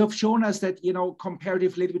 and you have shown us that,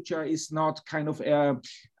 comparative literature is not kind of a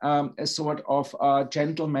sort of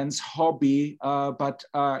gentleman's hobby, but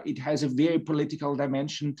it has a very political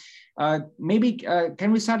dimension. Maybe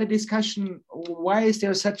can we start a discussion? Why is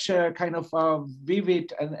there such a kind of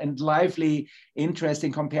vivid and lively interest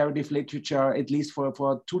in comparative literature, at least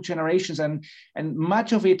for 2 generations? And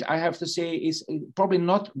much of it, I have to say, is probably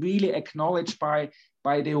not really acknowledged by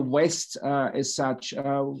the West as such.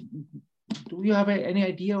 Do you have any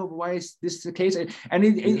idea of why is this the case? And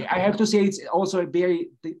I have to say, it's also a very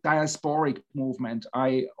diasporic movement.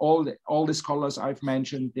 All the scholars I've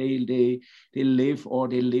mentioned, they live or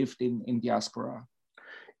they lived in diaspora.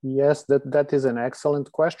 Yes, that is an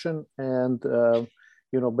excellent question, and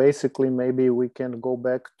basically maybe we can go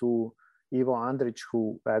back to Ivo Andrić,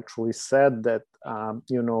 who actually said that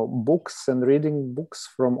books and reading books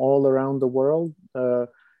from all around the world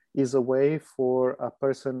is a way for a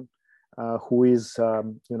person who is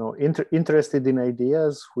interested in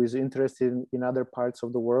ideas, who is interested in other parts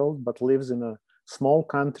of the world, but lives in a small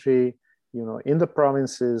country, in the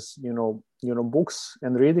provinces. Books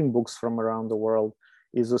and reading books from around the world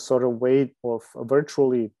is a sort of way of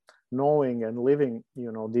virtually knowing and living,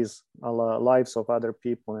 these lives of other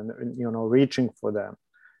people, and reaching for them.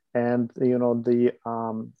 And the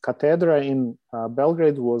Katedra in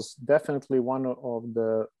Belgrade was definitely one of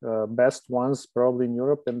the best ones, probably in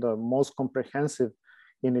Europe, and the most comprehensive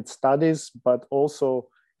in its studies. But also,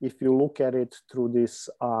 if you look at it through this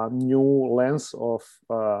new lens of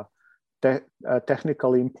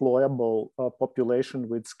technically employable population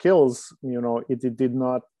with skills, it did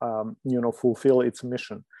not fulfill its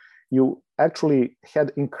mission. you actually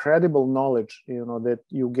had incredible knowledge, that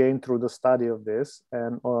you gained through the study of this.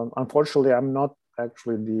 And unfortunately, I'm not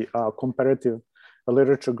actually the comparative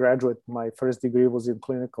literature graduate. My first degree was in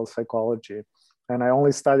clinical psychology, and I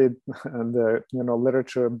only studied the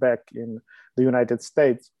literature back in the United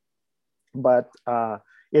States. But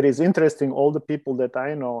it is interesting, all the people that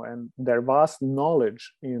I know and their vast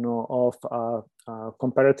knowledge, of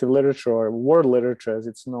comparative literature or world literature, as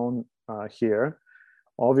it's known here,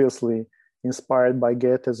 obviously inspired by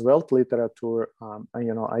Goethe's Weltliteratur,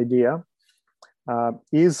 idea,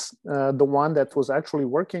 is the one that was actually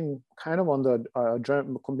working kind of on the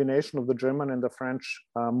combination of the German and the French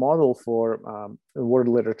model for world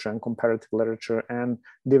literature and comparative literature, and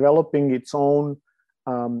developing its own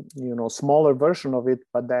smaller version of it,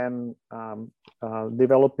 but then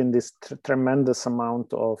developing this tremendous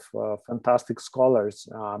amount of fantastic scholars,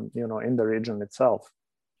 in the region itself.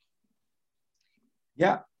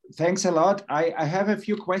 Yeah, thanks a lot. I have a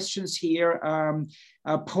few questions here.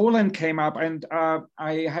 Poland came up, and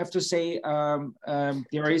I have to say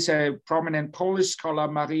there is a prominent Polish scholar,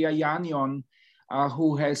 Maria Janion,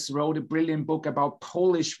 who has wrote a brilliant book about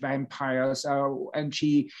Polish vampires, and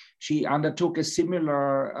she undertook a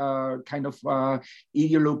similar kind of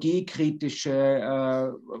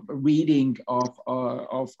ideologiekritische reading of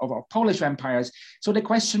Polish vampires. So the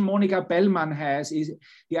question Monika Bellman has is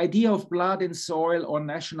the idea of blood and soil or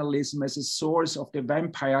nationalism as a source of the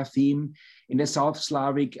vampire theme in the South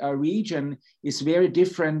Slavic region is very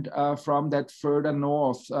different from that further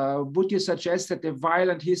north. Would you suggest that the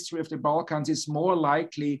violent history of the Balkans is more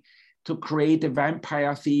likely to create a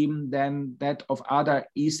vampire theme than that of other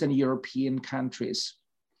Eastern European countries?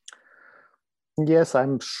 Yes,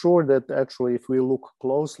 I'm sure that actually, if we look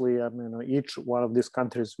closely, each one of these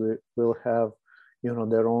countries will have,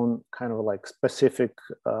 their own kind of like specific,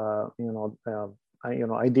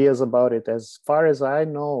 ideas about it. As far as I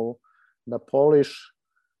know, the Polish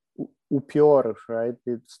upior, right?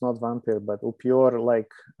 It's not vampire, but upior,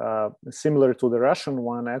 like similar to the Russian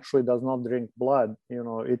one, actually does not drink blood.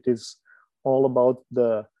 It is all about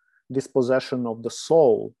the dispossession of the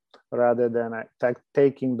soul rather than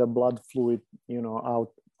taking the blood fluid,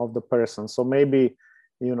 out of the person. So maybe,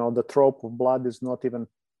 the trope of blood is not even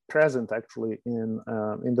present actually in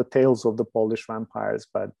the tales of the Polish vampires,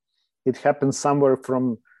 but it happens somewhere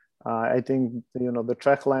from I think the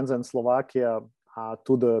Czech lands and Slovakia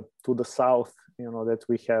to the south. That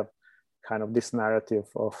we have kind of this narrative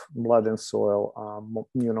of blood and soil,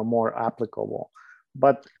 more applicable.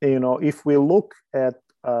 But if we look at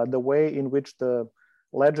the way in which the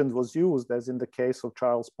legend was used, as in the case of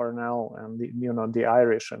Charles Parnell and the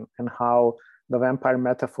Irish, and how the vampire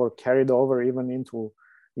metaphor carried over even into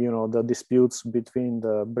the disputes between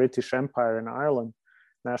the British Empire and Ireland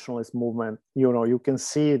nationalist movement, you can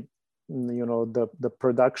see the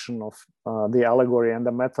production of the allegory and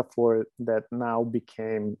the metaphor that now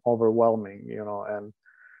became overwhelming, and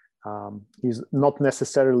is not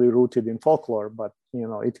necessarily rooted in folklore, but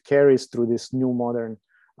it carries through this new modern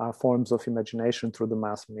forms of imagination through the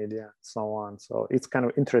mass media and so on. So it's kind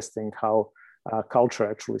of interesting how culture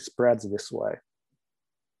actually spreads this way.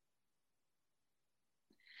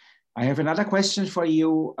 I have another question for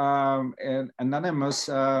you. An anonymous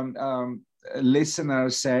listener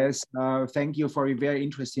says, thank you for a very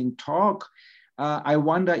interesting talk. I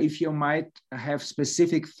wonder if you might have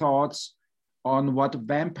specific thoughts on what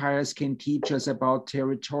vampires can teach us about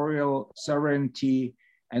territorial sovereignty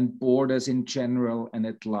and borders in general and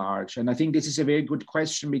at large. And I think this is a very good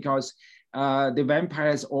question, because the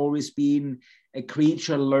vampire has always been a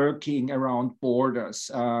creature lurking around borders,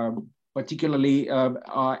 particularly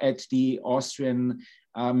at the Austrian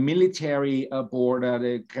military border,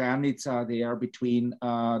 the Granica there between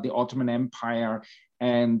the Ottoman Empire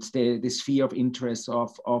and the sphere of interest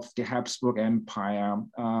of the Habsburg Empire.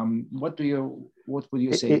 What would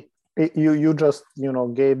you say? You just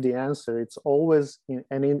gave the answer. It's always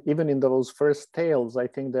even in those first tales, I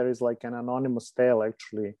think there is like an anonymous tale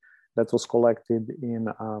actually that was collected in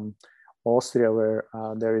Austria, where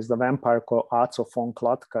there is the vampire called Azo von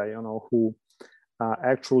Klatka, who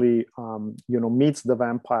actually meets the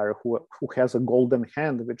vampire who has a golden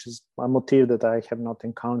hand, which is a motif that I have not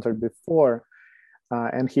encountered before.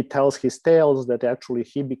 And he tells his tales that actually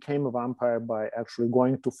he became a vampire by actually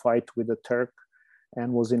going to fight with the Turk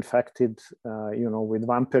and was infected, with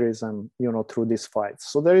vampirism, through these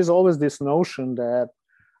fights. So there is always this notion that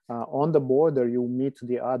on the border, you meet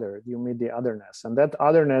the other, you meet the otherness. And that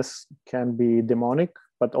otherness can be demonic,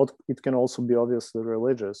 but it can also be obviously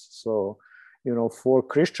religious. So, for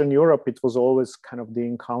Christian Europe, it was always kind of the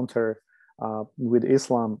encounter with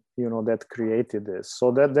Islam, that created this.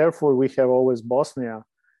 So that therefore we have always Bosnia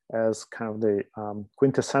as kind of the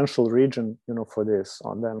quintessential region, for this.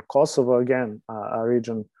 And then Kosovo, again, a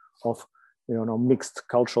region of, mixed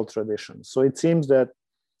cultural traditions. So it seems that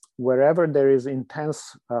wherever there is intense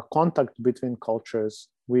contact between cultures,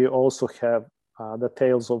 we also have the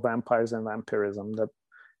tales of vampires and vampirism, that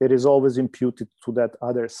it is always imputed to that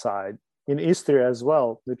other side. In Istria as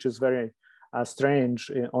well, which is very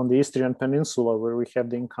strange, on the Istrian Peninsula, where we have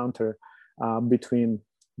the encounter between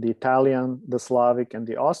the Italian, the Slavic, and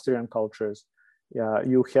the Austrian cultures,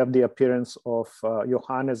 you have the appearance of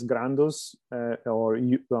Johannes Grandus, or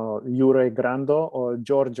Jure Grando, or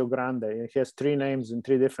Giorgio Grande. He has 3 names in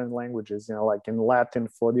 3 different languages, like in Latin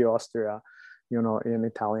for the Austria, in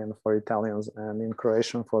Italian for Italians, and in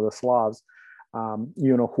Croatian for the Slavs,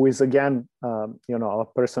 who is again, a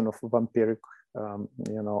person of vampiric,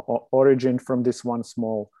 origin from this one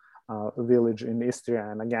small village in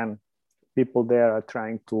Istria. And again, people there are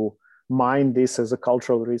trying to mine this as a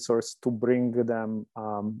cultural resource to bring them,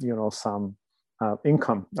 some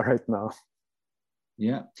income right now.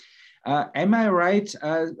 Yeah. Am I right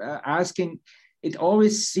asking, it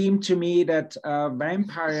always seemed to me that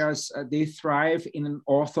vampires, they thrive in an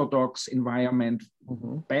Orthodox environment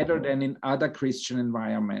better than in other Christian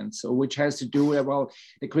environments, which has to do with, well,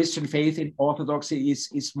 the Christian faith in Orthodoxy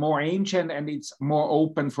is more ancient and it's more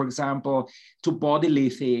open, for example, to bodily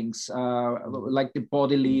things, like the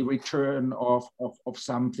bodily return of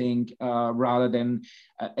something rather than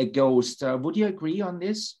a ghost. Would you agree on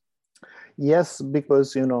this? Yes,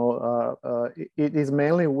 because it is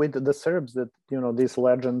mainly with the Serbs that these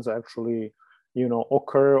legends actually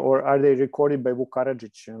occur, or are they recorded by Vuk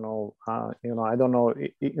Karadžić? I don't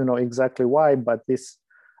know exactly why, but this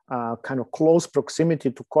kind of close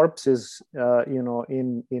proximity to corpses,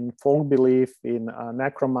 in folk belief, in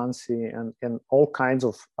necromancy, and all kinds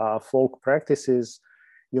of folk practices,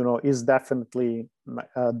 is definitely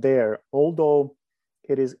there. Although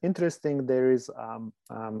it is interesting, there is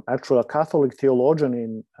actually a Catholic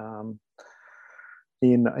theologian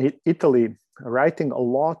in Italy writing a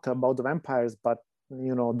lot about the vampires, but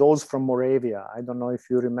those from Moravia. I don't know if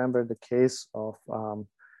you remember the case of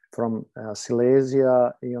from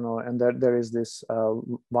Silesia, and there is this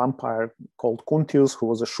vampire called Kuntius, who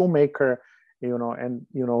was a shoemaker, and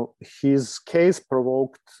his case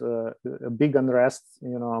provoked a big unrest,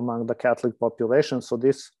 among the Catholic population. So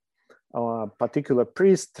this particular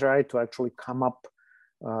priest tried to actually come up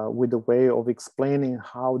with a way of explaining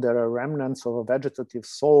how there are remnants of a vegetative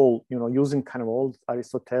soul, using kind of old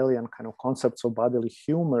Aristotelian kind of concepts of bodily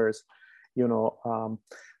humors.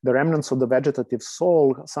 The remnants of the vegetative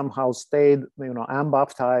soul somehow stayed,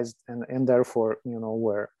 unbaptized, and therefore,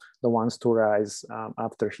 were the ones to rise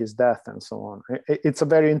after his death, and so on. It's a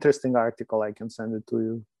very interesting article. I can send it to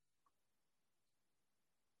you.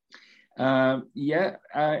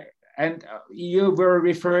 And you were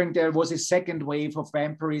referring, there was a second wave of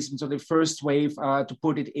vampirism. So the first wave, to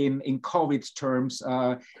put it in COVID terms,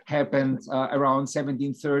 happened around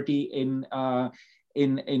 1730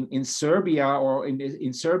 in Serbia, or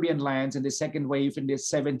in Serbian lands, and the second wave in the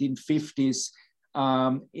 1750s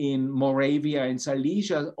in Moravia and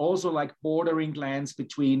Silesia, also like bordering lands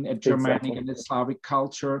between a Germanic and a Slavic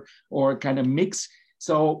culture, or kind of mix.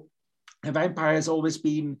 So a vampire has always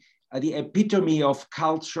been the epitome of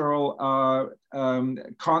cultural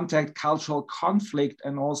contact, cultural conflict,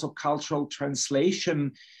 and also cultural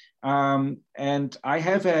translation. And I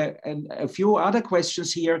have a few other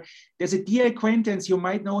questions here. There's a dear acquaintance, you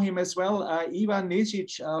might know him as well, Ivan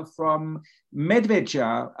Nesic from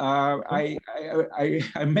Medveđa.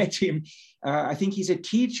 I met him. I think he's a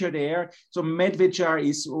teacher there. So Medveđa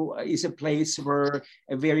is a place where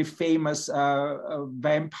a very famous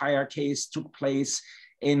vampire case took place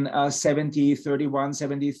in 1731,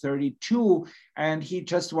 1732. And he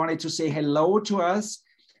just wanted to say hello to us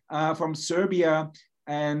from Serbia.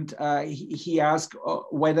 And he asked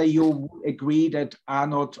whether you agree that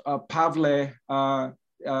Arnold Pavle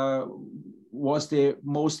was the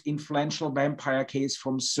most influential vampire case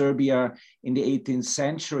from Serbia in the 18th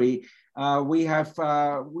century. We had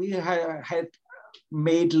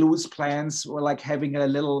made loose plans, like having a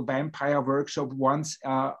little vampire workshop once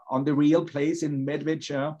on the real place in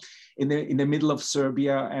Medveđa, in the middle of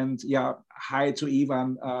Serbia. And yeah, hi to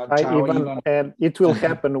Ivan. Hi, Ivan. And it will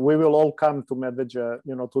happen. We will all come to Medveđa,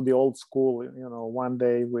 to the old school, one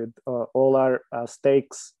day with all our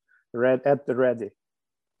steaks at the ready.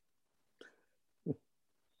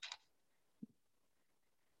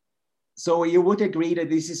 So you would agree that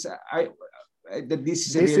this is that this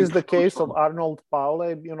is this is the case of Arnold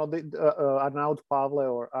Paule. You know, Arnold Paule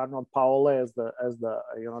or Arnold Paule, as the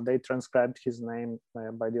you know, they transcribed his name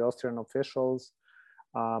by the Austrian officials,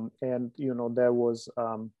 and you know, there was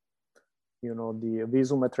you know, the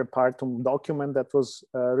Visum et Repartum document that was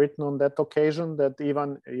written on that occasion, that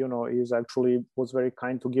Ivan, you know, was very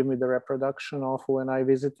kind to give me the reproduction of when I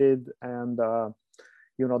visited. And,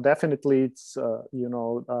 you know, definitely it's, you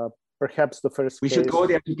know, perhaps the first we case. should go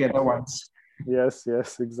there together once. Yes,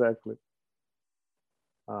 exactly.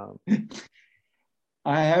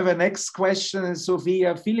 I have a next question.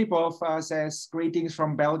 Sofia Filipov says, greetings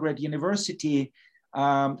from Belgrade University.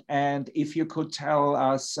 And if you could tell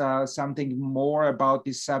us something more about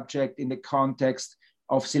this subject in the context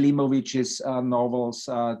of Selimovic's novels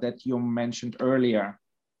that you mentioned earlier.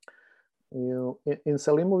 You know, in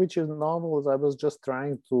Selimovic's novels, I was just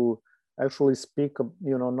trying to actually speak,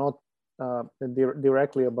 you know, not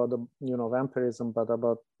directly about the, you know, vampirism, but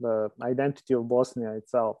about the identity of Bosnia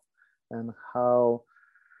itself, and how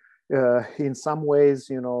in some ways,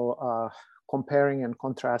 you know, comparing and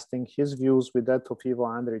contrasting his views with that of Ivo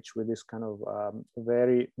Andrić, with this kind of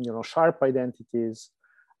very, you know, sharp identities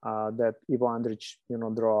that Ivo Andrić, you know,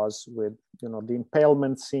 draws, with, you know, the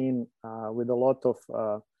impalement scene, with a lot of,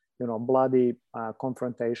 you know, bloody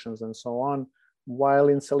confrontations and so on. While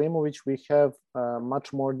in Selimovic, we have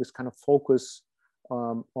much more this kind of focus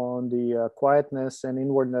on the quietness and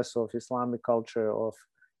inwardness of Islamic culture, of,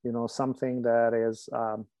 you know, something that is,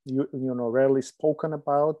 you know, rarely spoken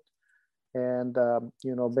about. And,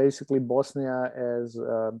 you know, basically Bosnia as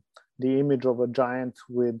the image of a giant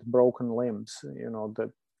with broken limbs, you know,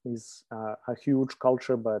 that is a huge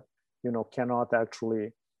culture, but, you know, cannot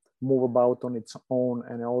actually move about on its own,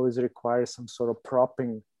 and it always requires some sort of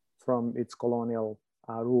propping from its colonial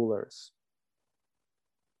rulers.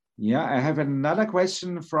 Yeah, I have another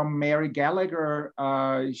question from Mary Gallagher.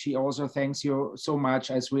 She also thanks you so much,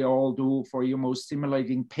 as we all do, for your most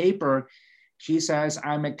stimulating paper. She says,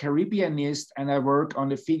 I'm a Caribbeanist and I work on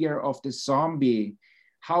the figure of the zombie.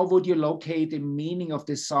 How would you locate the meaning of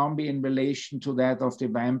the zombie in relation to that of the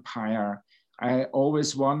vampire? I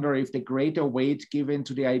always wonder if the greater weight given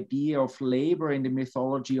to the idea of labor in the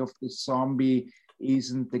mythology of the zombie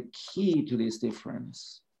isn't the key to this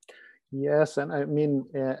difference. Yes, and I mean,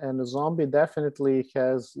 and the zombie definitely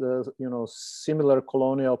has, you know, similar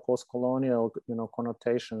colonial, post-colonial, you know,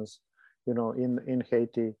 connotations, you know, in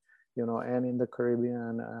Haiti, you know, and in the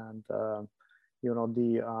Caribbean. And, you know,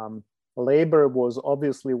 the labor was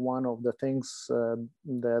obviously one of the things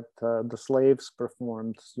that the slaves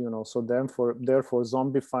performed, you know, so therefore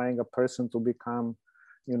zombifying a person to become,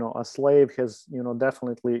 you know, a slave has, you know,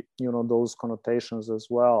 definitely, you know, those connotations as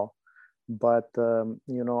well. But,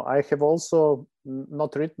 you know, I have also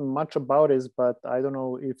not written much about it, but I don't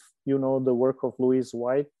know if you know the work of Louise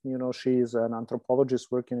White. You know, she's an anthropologist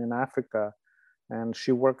working in Africa, and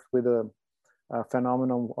she worked with a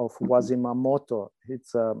phenomenon of Wazimamoto.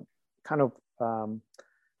 It's a kind of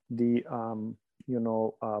you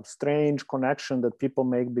know, strange connection that people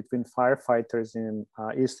make between firefighters in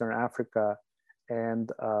Eastern Africa and,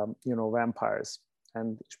 you know, vampires.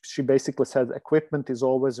 And she basically said equipment is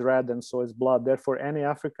always red and so is blood. Therefore, any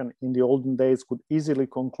African in the olden days could easily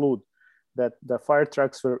conclude that the fire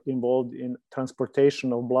trucks were involved in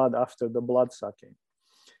transportation of blood after the blood sucking.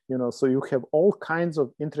 You know, so you have all kinds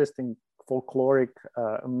of interesting folkloric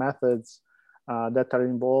methods that are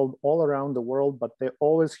involved all around the world, but they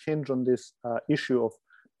always hinge on this issue of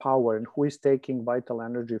power and who is taking vital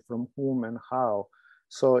energy from whom and how.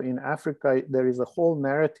 So in Africa, there is a whole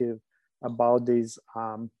narrative about these,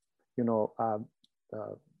 you know,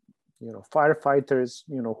 firefighters,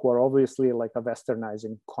 you know, who are obviously like a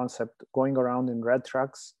westernizing concept, going around in red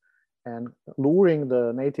trucks and luring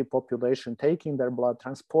the native population, taking their blood,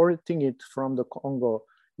 transporting it from the Congo,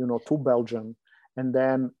 you know, to Belgium, and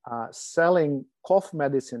then selling cough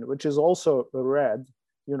medicine, which is also red,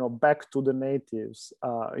 you know, back to the natives,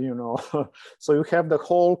 you know. So you have the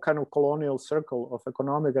whole kind of colonial circle of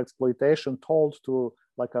economic exploitation told through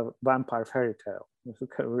like a vampire fairy tale. It's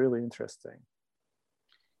really interesting.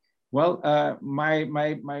 Well,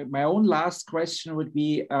 my own last question would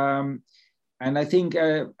be, and I think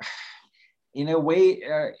in a way,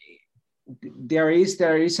 there is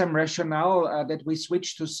some rationale that we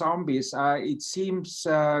switch to zombies. It seems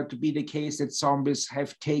to be the case that zombies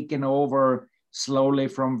have taken over slowly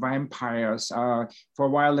from vampires. For a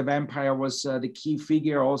while, the vampire was the key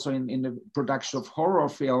figure also in the production of horror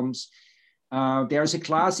films. There's a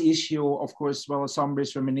class issue, of course. Well,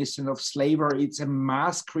 zombies reminiscent of slavery. It's a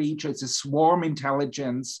mass creature. It's a swarm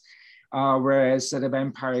intelligence. whereas the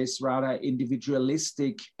vampire is rather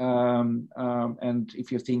individualistic. And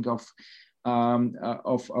if you think of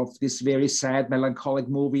this very sad, melancholic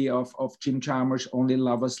movie of Jim Jarmusch, Only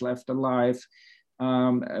Lovers Left Alive,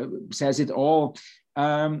 says it all.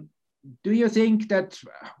 Do you think that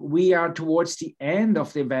we are towards the end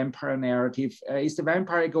of the vampire narrative? Is the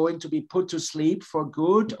vampire going to be put to sleep for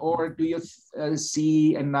good, or do you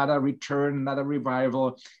see another return, another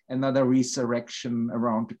revival, another resurrection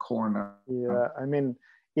around the corner? Yeah, I mean,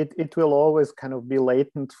 it will always kind of be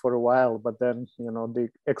latent for a while, but then, you know, the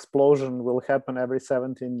explosion will happen every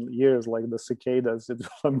 17 years, like the cicadas. It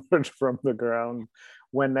will emerge from the ground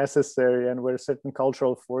when necessary and where certain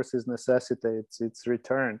cultural forces necessitate its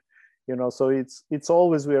return. You know, so it's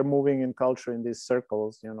always, we are moving in culture in these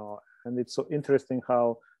circles, you know, and it's so interesting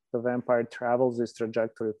how the vampire travels this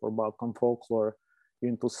trajectory for Balkan folklore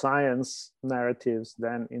into science narratives,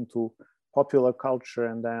 then into popular culture,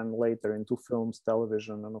 and then later into films,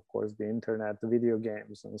 television, and of course the internet, the video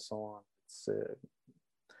games, and so on.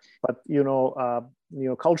 But you know,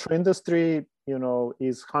 culture industry, you know,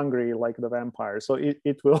 is hungry like the vampire, so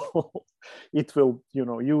it will it will, you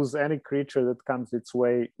know, use any creature that comes its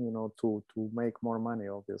way, you know, to make more money,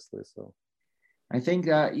 obviously. So I think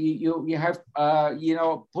you have you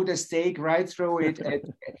know, put a stake right through it.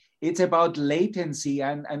 It's about latency,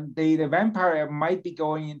 and the vampire might be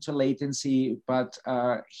going into latency, but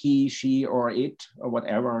he, she, or it, or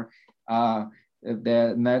whatever,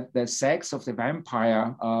 the sex of the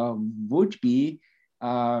vampire would be.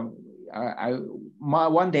 One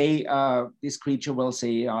day this creature will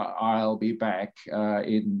say, "I'll be back."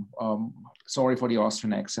 Sorry for the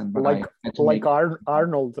Austrian accent, but like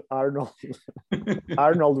Arnold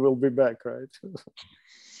Arnold will be back, right?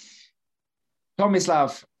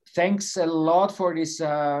 Tomislav, thanks a lot for this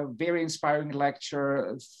very inspiring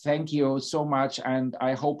lecture. Thank you so much, and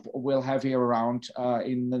I hope we'll have you around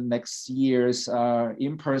in the next years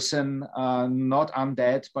in person, not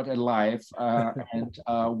undead but alive, and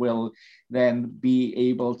will then be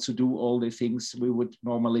able to do all the things we would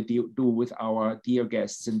normally do with our dear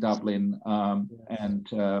guests in Dublin.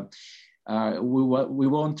 We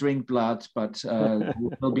won't drink blood, but there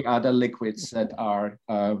will be other liquids that are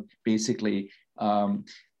basically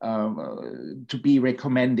to be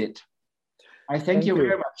recommended. I thank you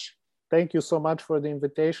very much. Thank you so much for the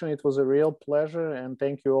invitation. It was a real pleasure, and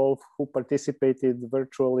thank you all who participated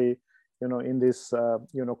virtually, you know, in this,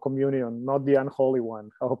 you know, communion, not the unholy one,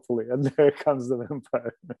 hopefully. And there comes the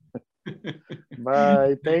vampire.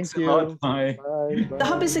 Bye. Thank you. Bye. Bye. The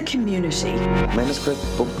Hub is a community. Manuscript,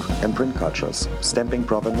 book, and print cultures, stamping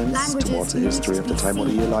provenance Languages towards the history of the Time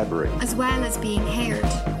O'Neill Library. as well as being heard.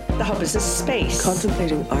 The Hub is a space.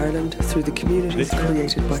 Contemplating Ireland through the communities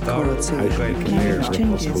created by Coral Sea.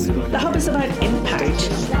 Changes. The Hub is about impact.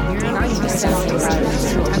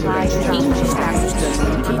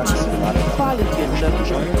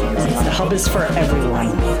 The Hub is for everyone.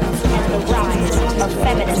 And the rise of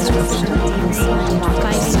feminism.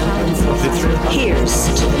 Here's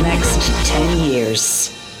to the next 10 years.